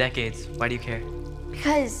 It's been decades. Why do you care?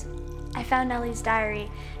 Because I found Nellie's diary,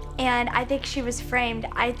 and I think she was framed.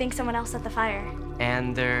 I think someone else set the fire.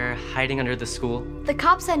 And they're hiding under the school? The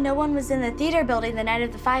cops said no one was in the theater building the night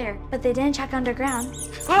of the fire, but they didn't check underground.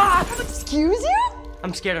 Ah! Excuse you?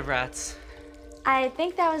 I'm scared of rats. I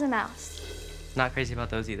think that was a mouse. Not crazy about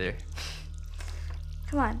those either.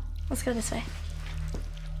 Come on, let's go this way.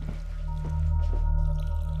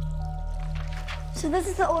 So this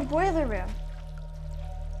is the old boiler room.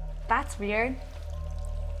 That's weird.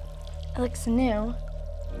 It looks new.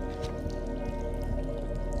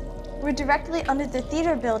 We're directly under the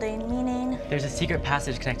theater building, meaning... There's a secret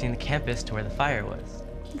passage connecting the campus to where the fire was.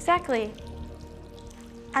 Exactly.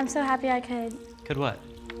 I'm so happy I could... Could what?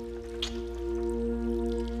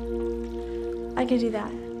 I could do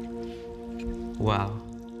that. Wow.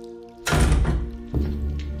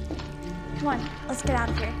 Come on, let's get out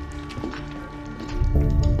of here.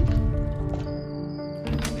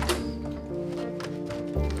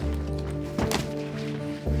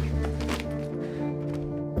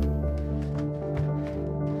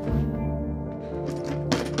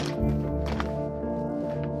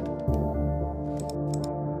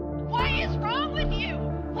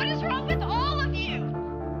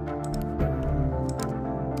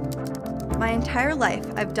 My entire life,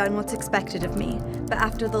 I've done what's expected of me, but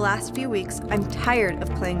after the last few weeks, I'm tired of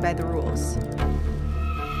playing by the rules.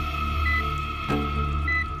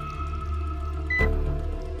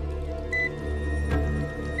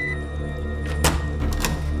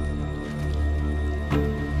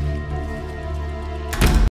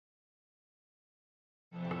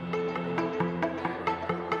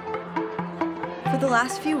 For the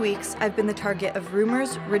last few weeks, I've been the target of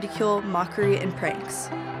rumors, ridicule, mockery, and pranks.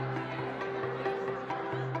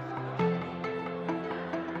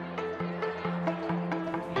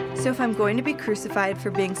 So if I'm going to be crucified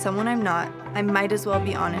for being someone I'm not, I might as well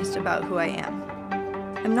be honest about who I am.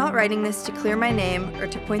 I'm not writing this to clear my name or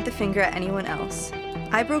to point the finger at anyone else.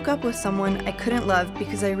 I broke up with someone I couldn't love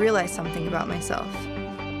because I realized something about myself.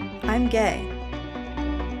 I'm gay.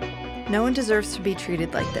 No one deserves to be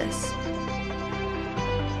treated like this.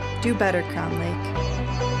 Do better, Crown Lake.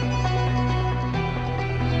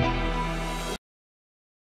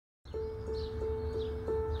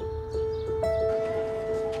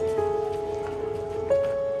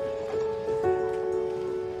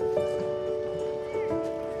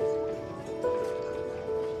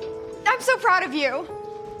 I'm so proud of you.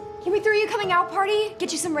 Can we throw you a coming out party?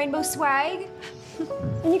 Get you some rainbow swag?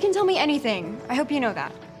 And you can tell me anything. I hope you know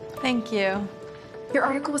that. Thank you. Your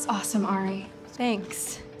article was awesome, Ari.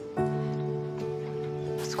 Thanks.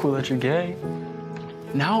 It's cool that you're gay.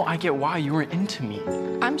 Now I get why you were into me.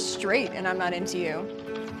 I'm straight and I'm not into you.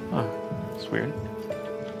 Oh, it's weird.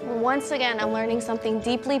 Once again, I'm learning something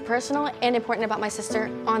deeply personal and important about my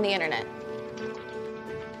sister on the internet.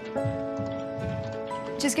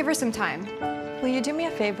 Just give her some time. Will you do me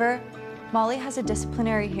a favor? Molly has a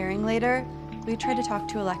disciplinary hearing later. Will you try to talk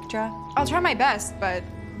to Electra? I'll try my best, but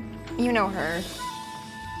you know her.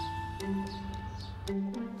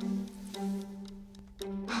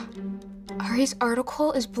 Ari's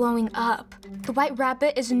article is blowing up. The White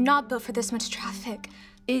Rabbit is not built for this much traffic.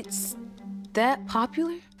 It's that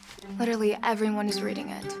popular? Literally everyone is reading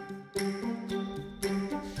it.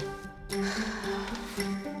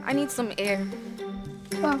 I need some air.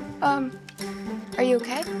 Oh, are you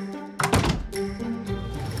okay?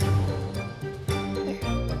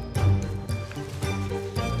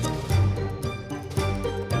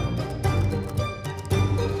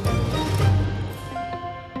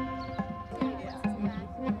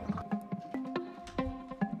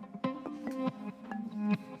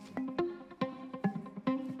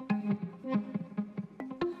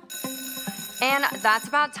 And that's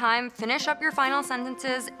about time. Finish up your final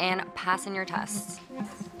sentences and pass in your tests.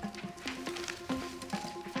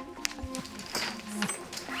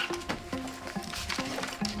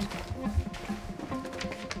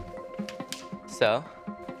 So?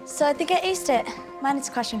 So I think I aced it. Mine is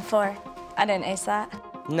question 4. I didn't ace that.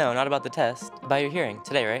 No, not about the test. By your hearing.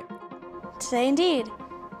 Today, right? Today indeed.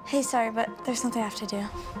 Hey, sorry, but there's something I have to do.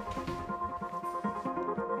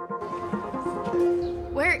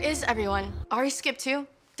 Where is everyone? Ari skipped too?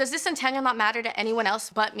 Does this centennial not matter to anyone else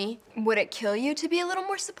but me? Would it kill you to be a little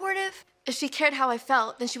more supportive? If she cared how I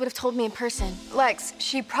felt, then she would have told me in person. Lex,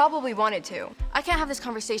 she probably wanted to. I can't have this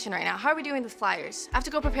conversation right now. How are we doing with flyers? I have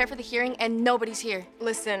to go prepare for the hearing and nobody's here.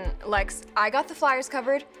 Listen, Lex, I got the flyers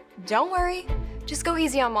covered. Don't worry. Just go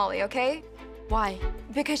easy on Molly, okay? Why?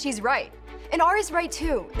 Because she's right. And Ari's right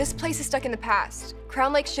too. This place is stuck in the past.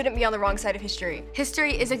 Crown Lake shouldn't be on the wrong side of history.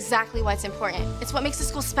 History is exactly why it's important. It's what makes the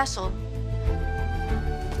school special.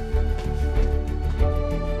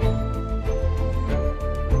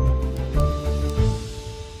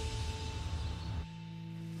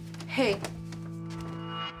 Hey.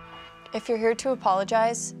 If you're here to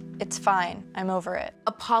apologize, it's fine. I'm over it.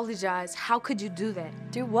 Apologize? How could you do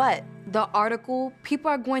that? Do what? The article, people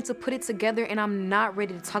are going to put it together and I'm not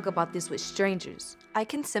ready to talk about this with strangers. I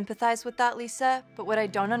can sympathize with that, Lisa, but what I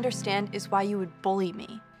don't understand is why you would bully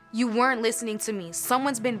me. You weren't listening to me.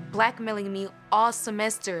 Someone's been blackmailing me all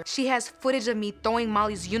semester. She has footage of me throwing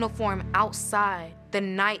Molly's uniform outside the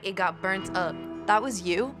night it got burnt up. That was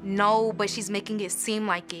you? No, but she's making it seem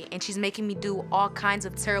like it, and she's making me do all kinds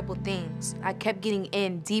of terrible things. I kept getting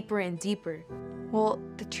in deeper and deeper. Well,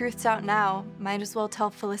 the truth's out now. Might as well tell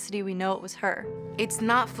Felicity we know it was her. It's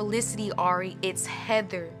not Felicity, Ari, it's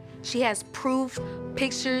Heather. She has proof,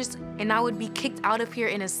 pictures, and I would be kicked out of here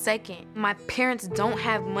in a second. My parents don't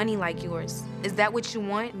have money like yours. Is that what you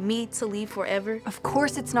want, me to leave forever? Of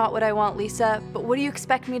course it's not what I want, Lisa, but what do you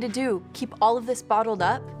expect me to do? Keep all of this bottled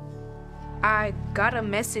up? I got a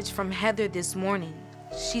message from Heather this morning.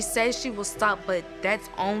 She says she will stop, but that's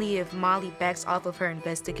only if Molly backs off of her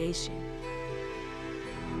investigation.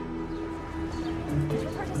 We're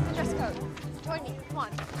protesting the dress code. Join me, come on.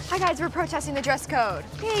 Hi guys, we're protesting the dress code.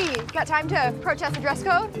 Hey, got time to protest the dress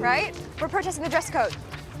code, right? We're protesting the dress code.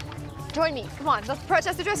 Join me, come on, let's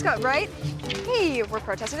protest the dress code, right? Hey, we're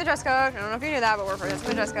protesting the dress code. I don't know if you knew that, but we're protesting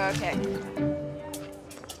the dress code, okay.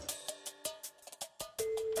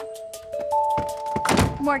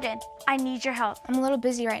 Morgan, I need your help. I'm a little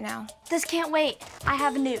busy right now. This can't wait. I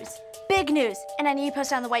have news. Big news. And I need you to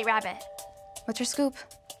post it on the White Rabbit. What's your scoop?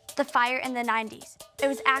 The fire in the 90s. It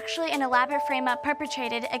was actually an elaborate frame-up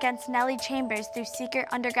perpetrated against Nellie Chambers through secret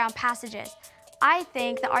underground passages. I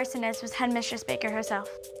think the arsonist was Headmistress Baker herself.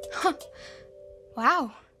 Huh.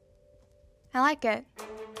 Wow. I like it.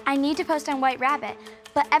 I need to post on White Rabbit,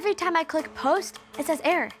 but every time I click post, it says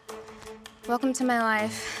error. Welcome to my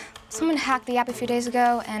life. Someone hacked the app a few days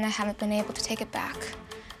ago, and I haven't been able to take it back.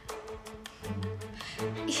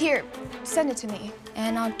 Here, send it to me,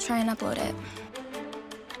 and I'll try and upload it.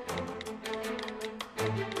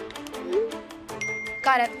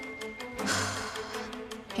 Got it.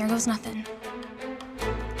 Here goes nothing.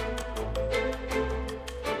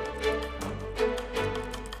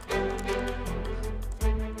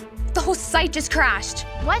 The whole site just crashed.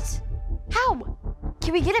 What? How?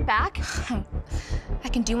 Can we get it back? I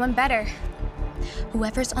can do one better.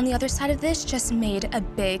 Whoever's on the other side of this just made a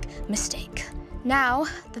big mistake. Now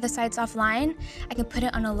that the site's offline, I can put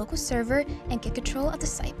it on a local server and get control of the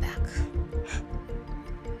site back.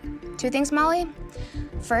 2 things, Molly.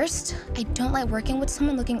 First, I don't like working with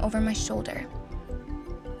someone looking over my shoulder.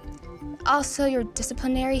 Also, your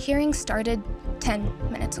disciplinary hearing started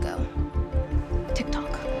 10 minutes ago. TikTok.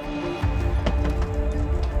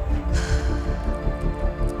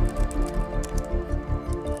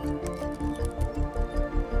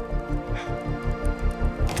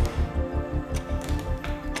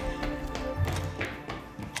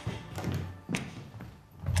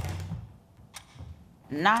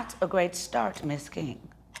 Not a great start, Miss King.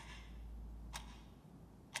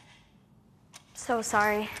 so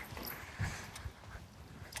sorry.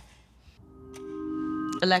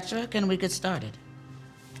 Electra, can we get started?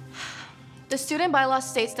 The student bylaw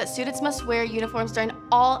states that students must wear uniforms during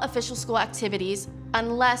all official school activities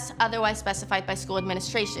unless otherwise specified by school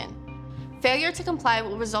administration. Failure to comply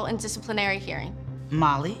will result in disciplinary hearing.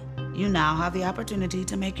 Molly, you now have the opportunity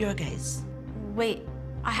to make your case. Wait,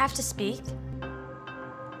 I have to speak?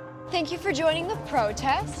 Thank you for joining the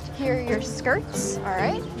protest. Here are your skirts, all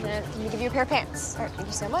right? And then I'm gonna give you a pair of pants. All right, thank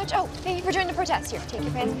you so much. Oh, thank you for joining the protest. Here, take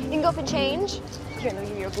your pants. You can go up and change. Here, let me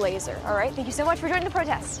give you your blazer, all right? Thank you so much for joining the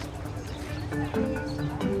protest.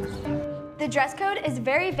 The dress code is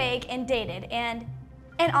very vague and dated and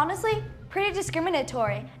honestly, pretty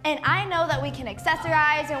discriminatory. And I know that we can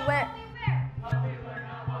accessorize and wear...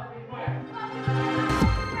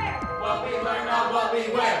 What we learn, not what we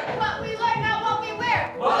wear. What we learn, not what we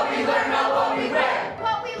wear. What we learn, not what we wear.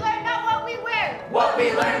 What we learn, not what we wear. What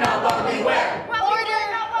we learn, not what we wear.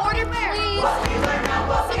 Order, please. What we learn, not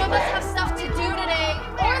what we wear. Some of us have stuff to do today.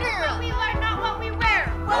 Order. What we learn, not what we wear.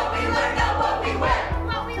 What we learn, not what we wear.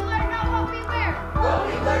 What we learn,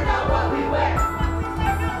 not what we wear. What we learn,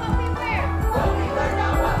 not what we wear. What we learn,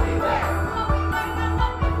 not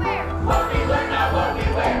what we wear. What we learn, not what we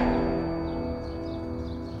wear.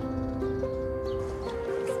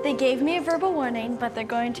 They gave me a verbal warning, but they're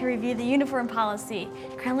going to review the uniform policy.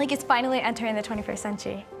 Crown Lake is finally entering the 21st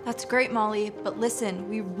century. That's great, Molly, but listen,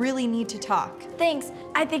 we really need to talk. Thanks.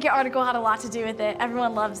 I think your article had a lot to do with it.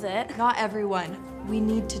 Everyone loves it. Not everyone. We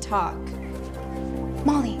need to talk.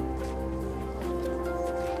 Molly.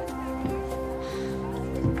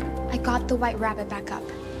 I got the white rabbit back up.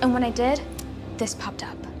 And when I did, this popped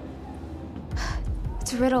up.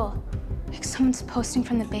 It's a riddle. Like someone's posting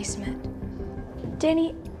from the basement.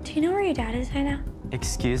 Danny, do you know where your dad is right now?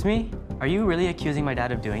 Excuse me? Are you really accusing my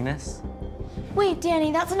dad of doing this? Wait,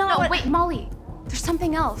 Danny, that's not No, wait, Molly. There's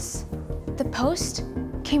something else. The post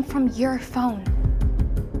came from your phone.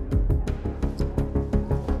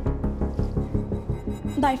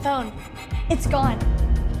 My phone. It's gone.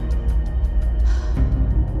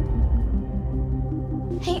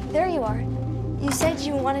 Hey, there you are. You said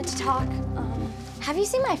you wanted to talk. Have you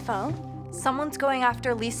seen my phone? Someone's going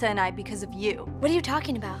after Lisa and I because of you. What are you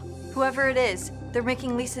talking about? Whoever it is, they're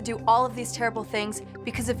making Lisa do all of these terrible things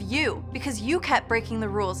because of you. Because you kept breaking the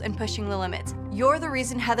rules and pushing the limits. You're the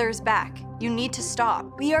reason Heather is back. You need to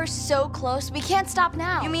stop. We are so close. We can't stop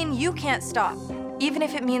now. You mean you can't stop, even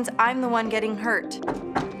if it means I'm the one getting hurt.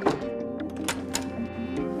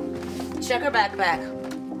 Check her backpack.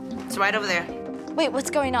 It's right over there. Wait, what's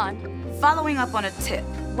going on? Following up on a tip.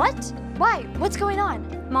 What? Why? What's going on?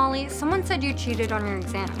 Molly, someone said you cheated on your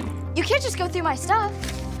exam. You can't just go through my stuff.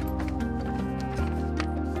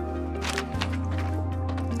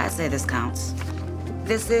 I say this counts.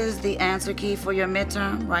 This is the answer key for your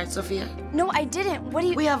midterm, right, Sophia? No, I didn't. What do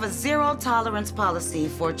you... We have a zero-tolerance policy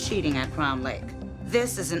for cheating at Crown Lake.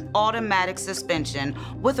 This is an automatic suspension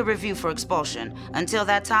with a review for expulsion. Until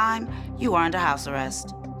that time, you are under house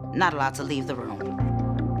arrest. Not allowed to leave the room.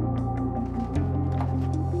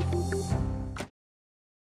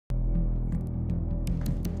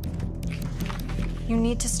 You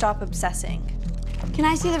need to stop obsessing. Can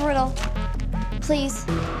I see the riddle? Please.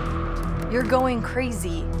 You're going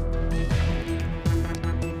crazy.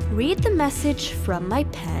 Read the message from my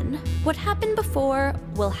pen. What happened before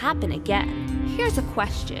will happen again. Here's a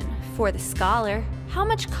question for the scholar. How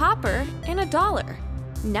much copper in $1?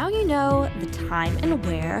 Now you know the time and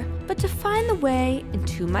where, but to find the way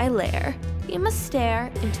into my lair, you must stare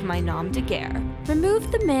into my nom de guerre.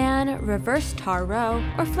 Remove the man, reverse tar row,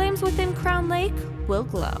 or flames within Crown Lake will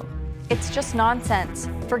glow. It's just nonsense.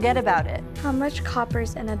 Forget about it. How much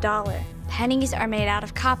copper's in $1? Pennies are made out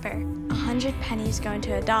of copper. 100 pennies go into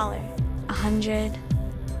 $1. 100.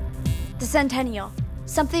 The centennial.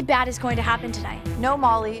 Something bad is going to happen tonight. No,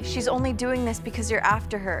 Molly, she's only doing this because you're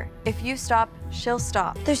after her. If you stop, she'll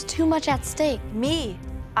stop. There's too much at stake. Me.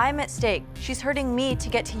 I'm at stake. She's hurting me to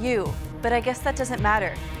get to you. But I guess that doesn't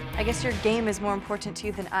matter. I guess your game is more important to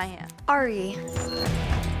you than I am. Ari.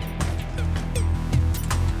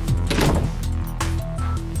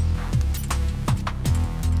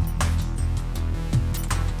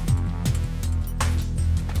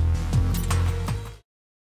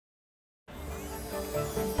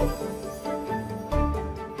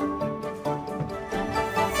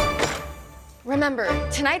 Remember,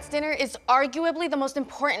 tonight's dinner is arguably the most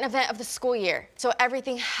important event of the school year, so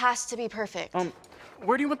everything has to be perfect.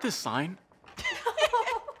 Where do you want this sign?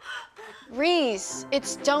 Reese,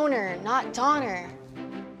 it's donor, not donor.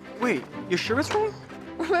 Wait, you sure it's wrong?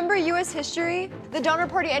 Remember U.S. history? The donor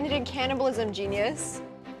party ended in cannibalism, genius.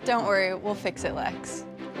 Don't worry, we'll fix it, Lex.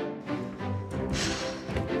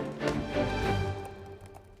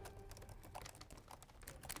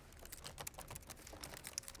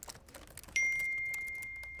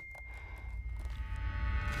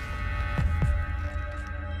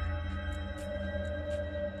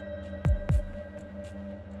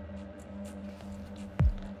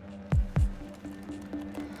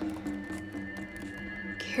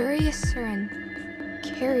 Curiouser and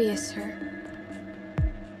curiouser.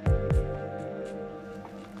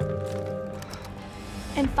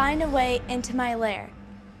 And find a way into my lair.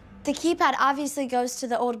 The keypad obviously goes to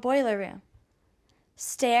the old boiler room.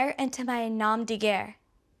 Stare into my nom de guerre.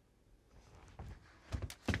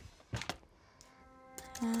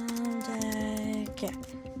 Nom de guerre.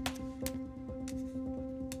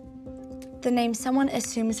 The name someone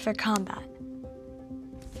assumes for combat.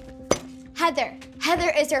 Heather.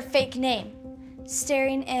 Heather is her fake name.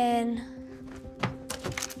 Staring in...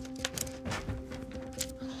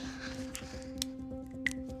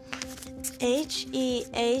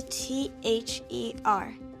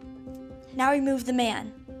 Heather. Now remove the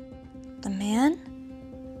man. The man?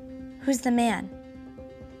 Who's the man?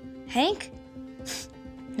 Hank?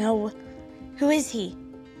 No. Who is he?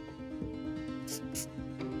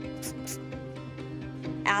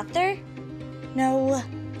 Out there? No.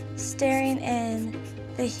 Staring in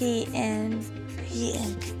the heat in.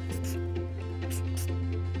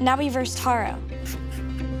 Now reverse Taro.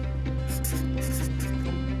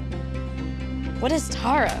 What is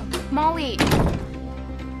Taro? Molly,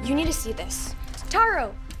 you need to see this.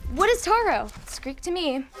 Taro! What is Taro? It's Greek to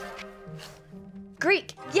me.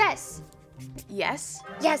 Greek, yes. Yes?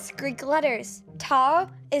 Yes, Greek letters. Ta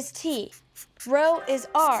is T. Ro is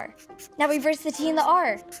R. Now reverse the T and the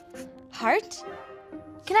R. Heart?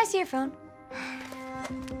 Can I see your phone?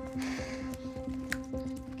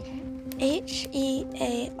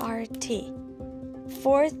 Heart.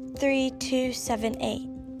 43278.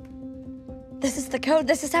 This is the code.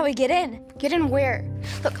 This is how we get in. Get in where?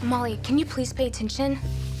 Look, Molly, can you please pay attention?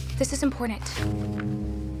 This is important.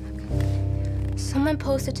 Someone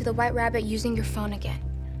posted to the White Rabbit using your phone again.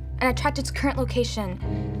 And I tracked its current location.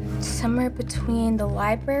 Somewhere between the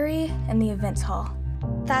library and the events hall.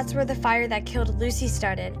 That's where the fire that killed Lucy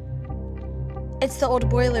started. It's the old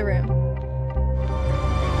boiler room.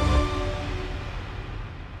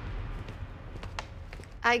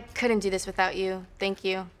 I couldn't do this without you. Thank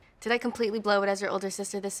you. Did I completely blow it as your older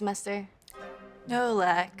sister this semester? No,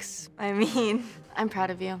 Lex. I mean... I'm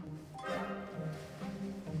proud of you.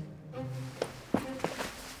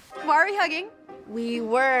 Why are we hugging? We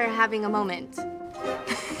were having a moment.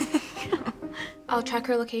 I'll track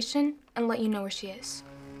her location and let you know where she is.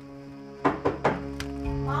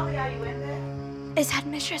 Molly, are you in there? Is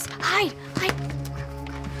headmistress? Hide! Hide!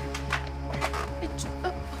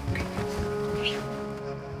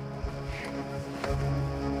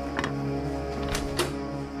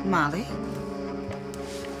 Molly,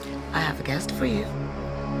 I have a guest for you.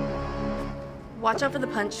 Watch out for the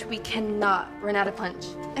punch. We cannot run out of punch.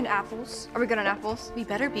 And apples. Are we good on apples? We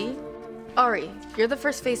better be. Ari, you're the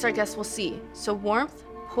first face our guests will see. So warmth,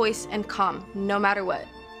 poise, and calm, no matter what.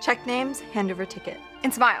 Check names, hand over ticket.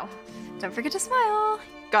 And smile. Don't forget to smile.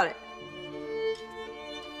 Got it.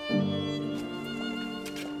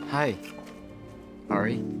 Hi.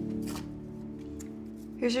 Ari.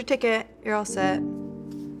 Here's your ticket. You're all set.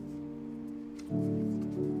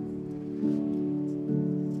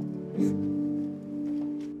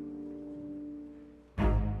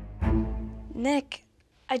 Nick,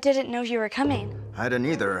 I didn't know you were coming. I didn't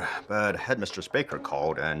either, but Headmistress Baker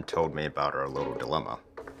called and told me about our little dilemma.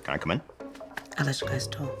 Can I come in? I'll let you guys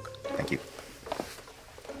talk. Thank you.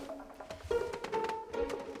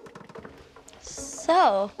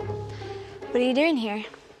 So, what are you doing here?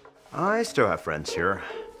 I still have friends here.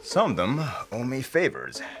 Some of them owe me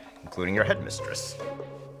favors, including your headmistress.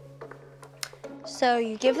 So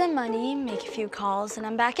you give them money, make a few calls, and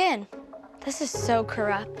I'm back in. This is so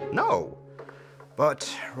corrupt. No, but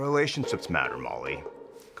relationships matter, Molly.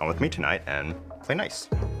 Come with me tonight and play nice.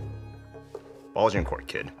 Ball's in court,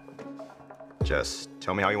 kid. Just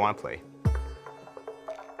tell me how you want to play.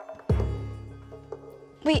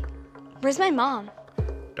 Wait, where's my mom?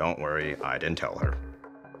 Don't worry, I didn't tell her.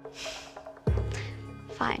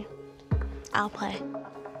 Fine, I'll play.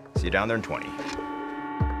 See you down there in 20.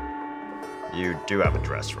 You do have a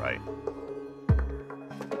dress, right?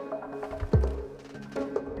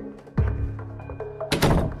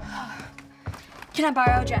 Can I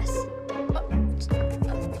borrow a dress?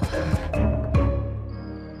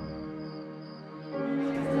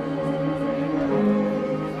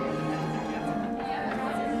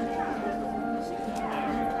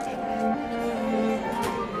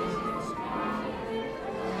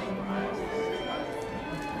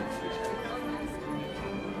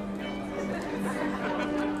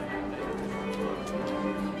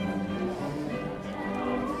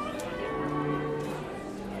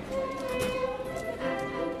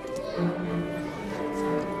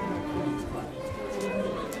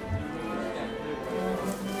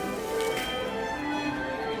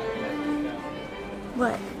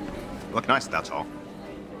 What? You look nice, that's all.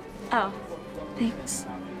 Oh, thanks.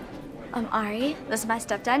 Ari, this is my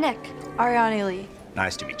stepdad, Nick. Ariadne Lee.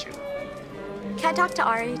 Nice to meet you. Can I talk to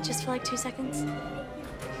Ari just for like 2 seconds?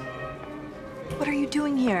 What are you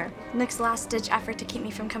doing here? Nick's last-ditch effort to keep me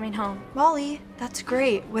from coming home. Molly, that's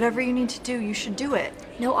great. Whatever you need to do, you should do it.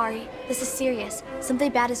 No, Ari, this is serious.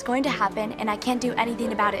 Something bad is going to happen, and I can't do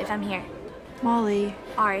anything about it if I'm here. Molly.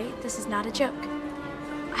 Ari, this is not a joke.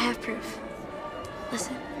 I have proof.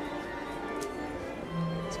 Listen.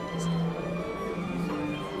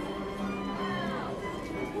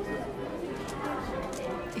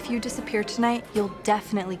 If you disappear tonight, you'll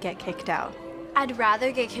definitely get kicked out. I'd rather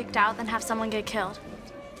get kicked out than have someone get killed.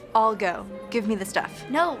 I'll go. Give me the stuff.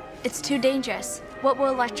 No, it's too dangerous. What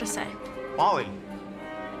will Electra say? Molly,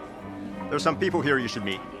 there's some people here you should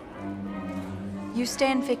meet. You stay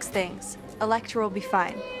and fix things. Electra will be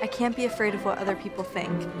fine. I can't be afraid of what other people think.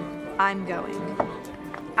 I'm going.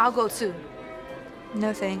 I'll go too.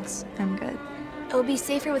 No thanks. I'm good. It'll be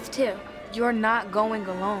safer with two. You're not going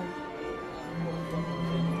alone.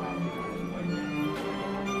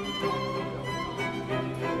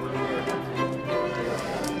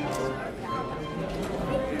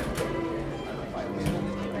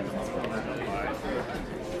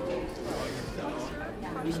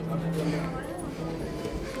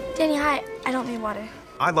 Danny, hi. I don't need water.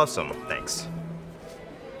 I'd love some, thanks.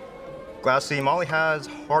 Glad to see Molly has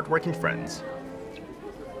hardworking friends.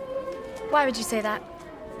 Why would you say that?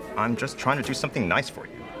 I'm just trying to do something nice for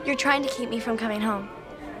you. You're trying to keep me from coming home.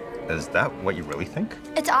 Is that what you really think?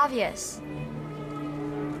 It's obvious.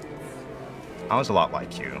 I was a lot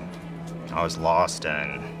like you. I was lost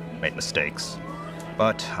and made mistakes.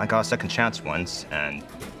 But I got a second chance once, and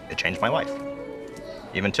it changed my life.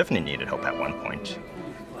 Even Tiffany needed help at one point.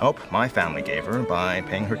 Help my family gave her by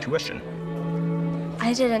paying her tuition.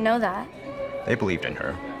 I didn't know that. They believed in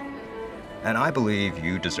her. And I believe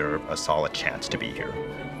you deserve a solid chance to be here.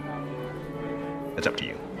 It's up to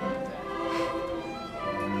you.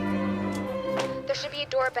 There should be a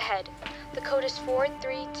door up ahead. The code is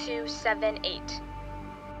 43278.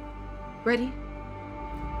 Ready?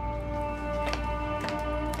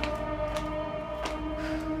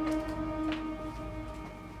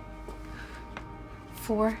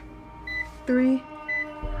 Four, 3,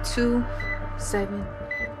 2, 7,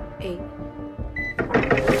 8.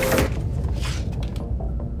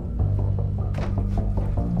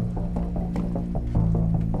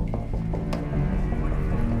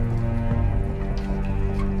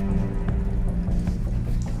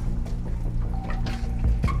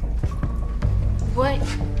 What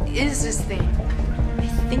is this thing? I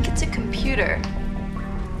think it's a computer.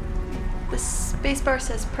 The spacebar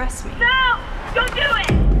says press me. No! Don't do it!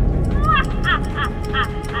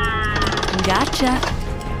 Gotcha.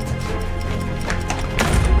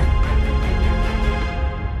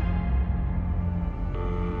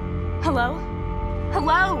 Hello?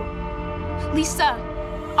 Hello? Lisa?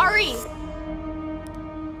 Ari?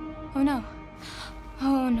 Oh no.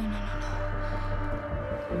 Oh no, no, no, no.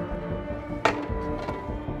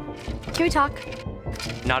 Can we talk?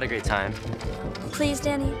 Not a great time. Please,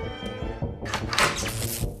 Danny.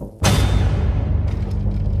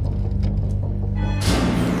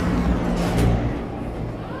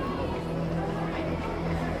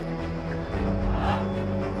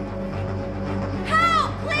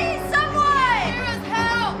 Help! Please, someone! There is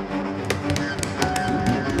help!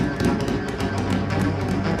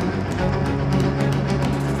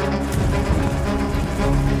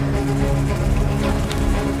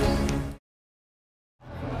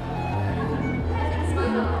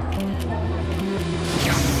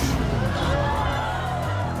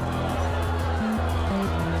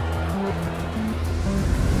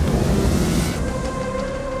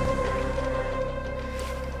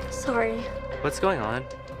 Sorry. What's going on?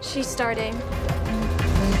 She's starting.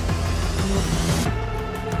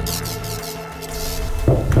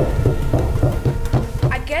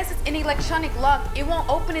 I guess it's an electronic lock. It won't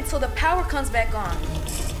open until the power comes back on.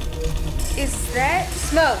 Is that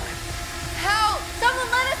smoke? Help! Someone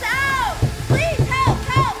let us out! Please, help!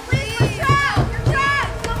 Help! Please, we're trapped! We're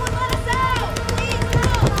trapped! Someone let us out! Please,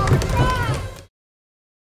 help! We're trapped!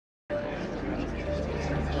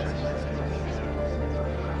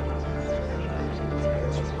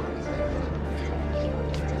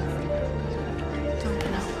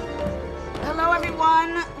 Hello,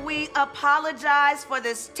 everyone. We apologize for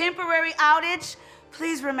this temporary outage.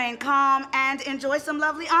 Please remain calm and enjoy some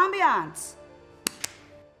lovely ambiance.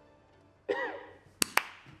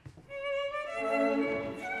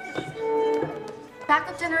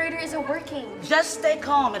 backup generator isn't working. Just stay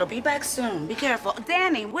calm. It'll be back soon. Be careful.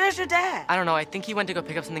 Danny, where's your dad? I don't know. I think he went to go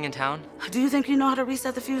pick up something in town. Do you think you know how to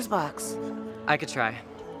reset the fuse box? I could try.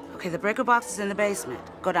 Okay, the breaker box is in the basement.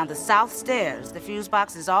 Go down the south stairs. The fuse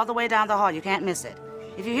box is all the way down the hall. You can't miss it.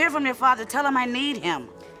 If you hear from your father, tell him I need him.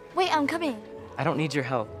 Wait, I'm coming. I don't need your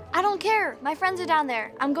help. I don't care. My friends are down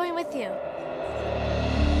there. I'm going with you.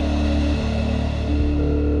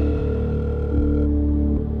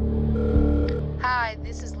 Hi,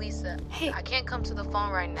 this is Lisa. Hey. I can't come to the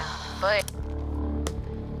phone right now, but...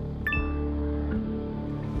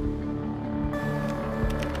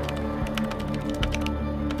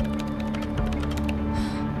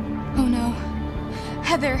 Oh no.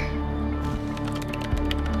 Heather.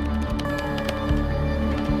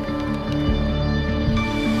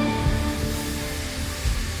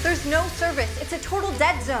 There's no service. It's a total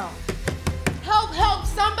dead zone. Help, help,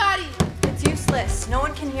 somebody! It's useless. No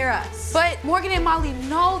one can hear us. But Morgan and Molly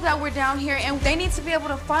know that we're down here and they need to be able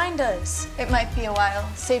to find us. It might be a while.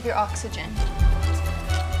 Save your oxygen.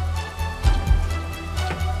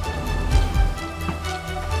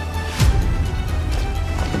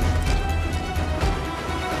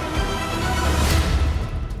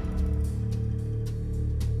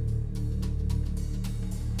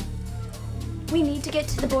 We need to get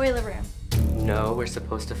to the boiler room. No, we're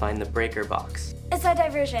supposed to find the breaker box. It's a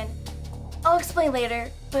diversion. I'll explain later,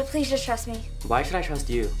 but please just trust me. Why should I trust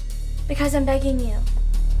you? Because I'm begging you.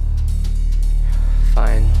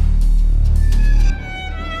 Fine.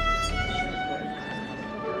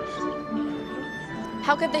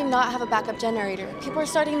 How could they not have a backup generator? People are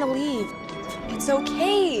starting to leave. It's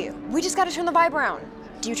okay. We just gotta turn the vibe around.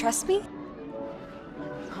 Do you trust me?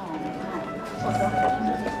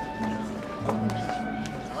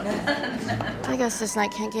 I guess this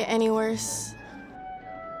night can't get any worse.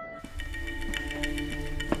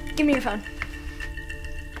 Give me your phone.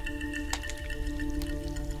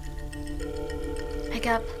 Pick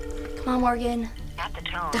up. Come on, Morgan. At the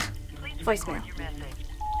tone, please Voicemail. record your message.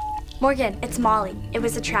 Morgan, it's Molly. It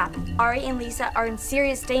was a trap. Ari and Lisa are in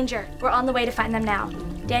serious danger. We're on the way to find them now.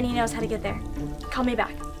 Danny knows how to get there. Call me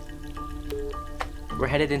back. We're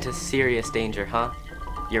headed into serious danger, huh?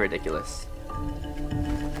 You're ridiculous.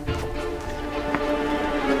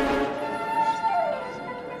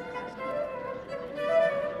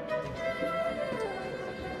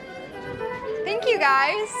 Thank you,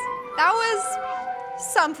 guys. That was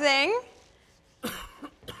something.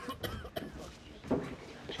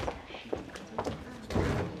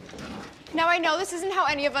 Now, I know this isn't how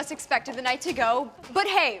any of us expected the night to go, but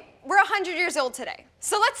hey, we're 100 years old today,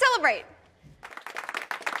 so let's celebrate.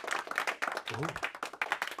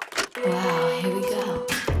 Wow, here we go.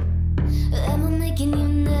 Am I making you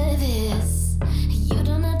nervous? You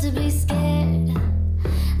don't have to be scared.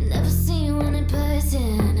 Never seen you in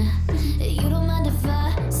person. You don't mind if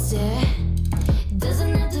I stare.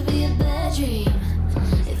 Doesn't have to be a bad dream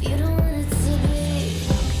if you don't want it to be.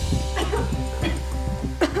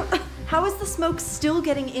 How is the smoke still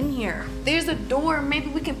getting in here? There's a door. Maybe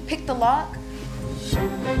we can pick the lock.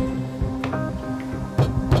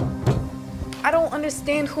 I don't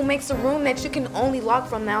understand who makes a room that you can only lock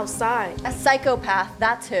from the outside. A psychopath,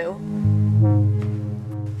 that's who.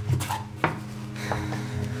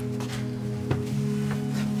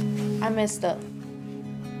 I messed up.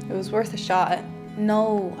 It was worth a shot.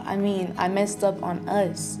 No, I mean, I messed up on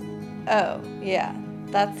us. Oh, yeah.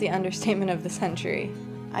 That's the understatement of the century.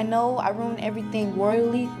 I know I ruined everything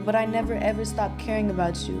royally, but I never ever stopped caring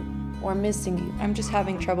about you or missing you. I'm just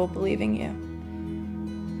having trouble believing you.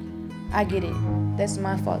 I get it. That's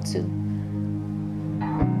my fault too.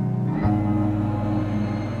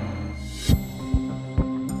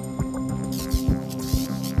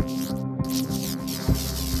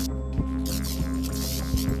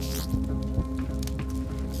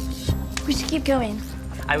 We should keep going.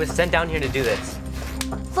 I was sent down here to do this.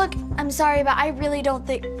 Look, I'm sorry, but I really don't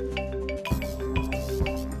think...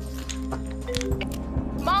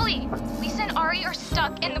 Molly, Lisa and Ari are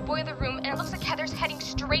stuck in the boiler room, and it looks like Heather's heading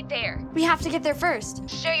straight there. We have to get there first.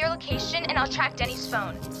 Share your location, and I'll track Denny's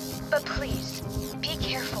phone. But please, be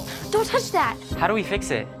careful. Don't touch that. How do we fix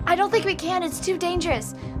it? I don't think we can. It's too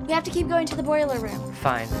dangerous. We have to keep going to the boiler room.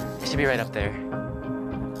 Fine. It should be right up there.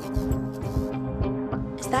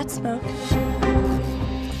 Is that smoke?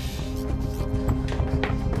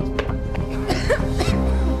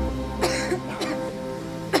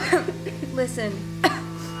 Listen,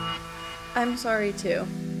 I'm sorry too.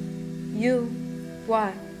 You?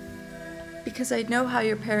 Why? Because I know how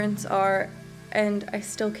your parents are, and I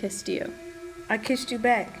still kissed you. I kissed you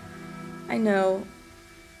back. I know,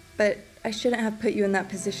 but I shouldn't have put you in that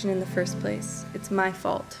position in the first place. It's my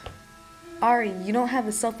fault. Ari, you don't have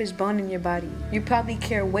a selfish bone in your body. You probably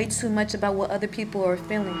care way too much about what other people are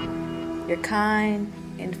feeling. You're kind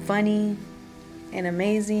and funny and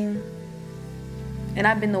amazing. And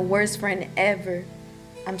I've been the worst friend ever.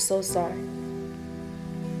 I'm so sorry.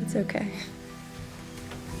 It's okay.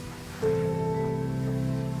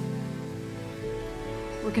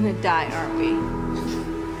 We're gonna die, aren't we?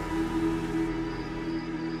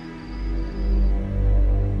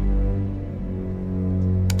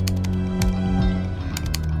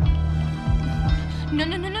 No,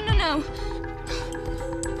 no, no, no, no, no.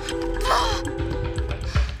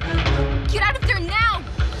 Get out of there now!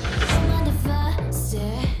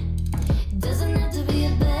 Doesn't have to be a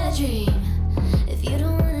bad dream if you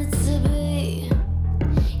don't want it to be.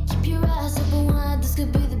 Keep your eyes open wide, this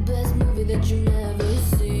could be the best movie that you've never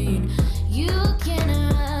seen. You can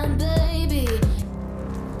run, baby.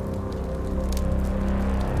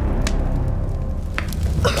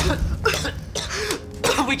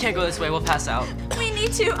 We can't go this way, we'll pass out. We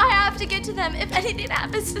need to. I have to get to them. If anything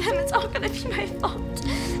happens to them, it's all gonna be my fault.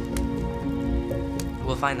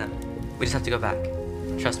 We'll find them. We just have to go back.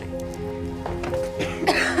 Trust me.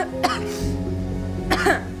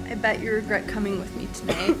 I bet you regret coming with me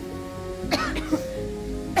tonight.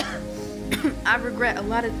 I regret a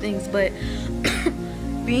lot of things, but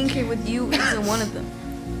being here with you isn't one of them.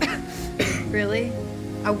 Really?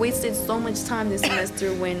 I wasted so much time this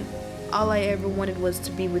semester when all I ever wanted was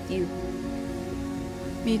to be with you.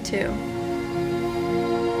 Me too.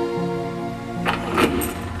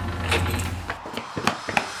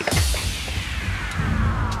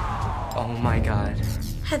 Oh my God.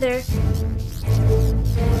 Heather.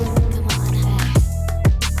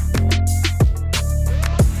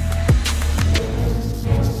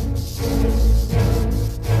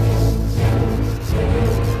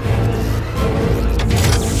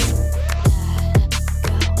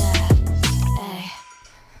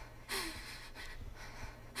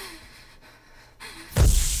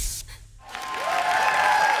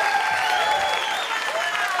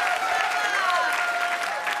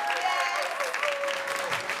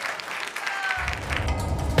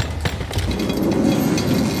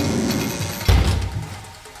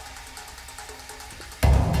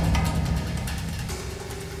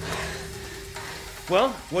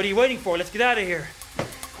 Well, what are you waiting for? Let's get out of here.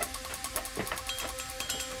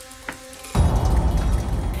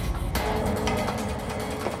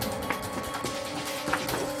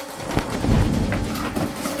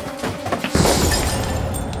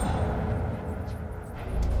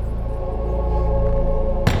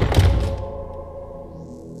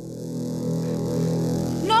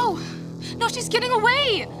 No! No, she's getting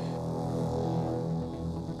away!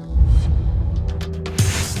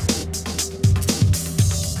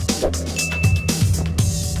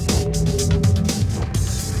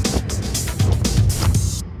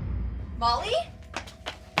 Molly?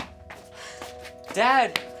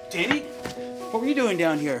 Dad! Danny? What were you doing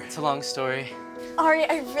down here? It's a long story. Ari,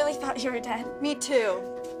 I really thought you were dead. Me too.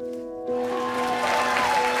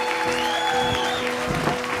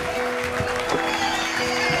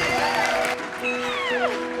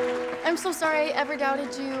 I'm so sorry I ever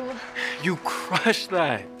doubted you. You crushed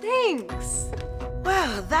that. Thanks.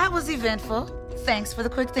 Well, that was eventful. Thanks for the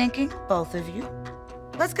quick thinking, both of you.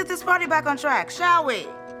 Let's get this party back on track, shall we?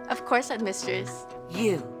 Of course, Headmistress.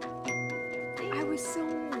 You. I was so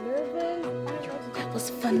nervous. That was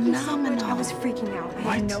phenomenal. I was freaking out.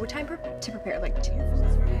 I had no time to prepare. Like, two.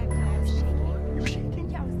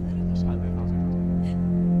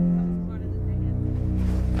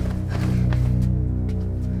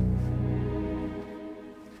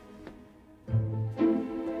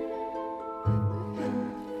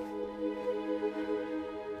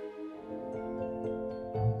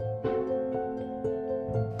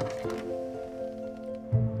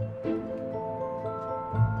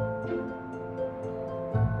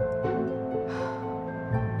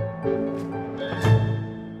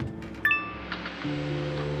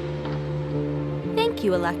 Thank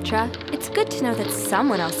you, Electra. It's good to know that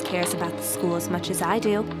someone else cares about the school as much as I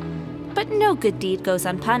do. But no good deed goes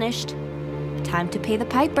unpunished. Time to pay the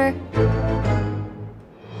piper.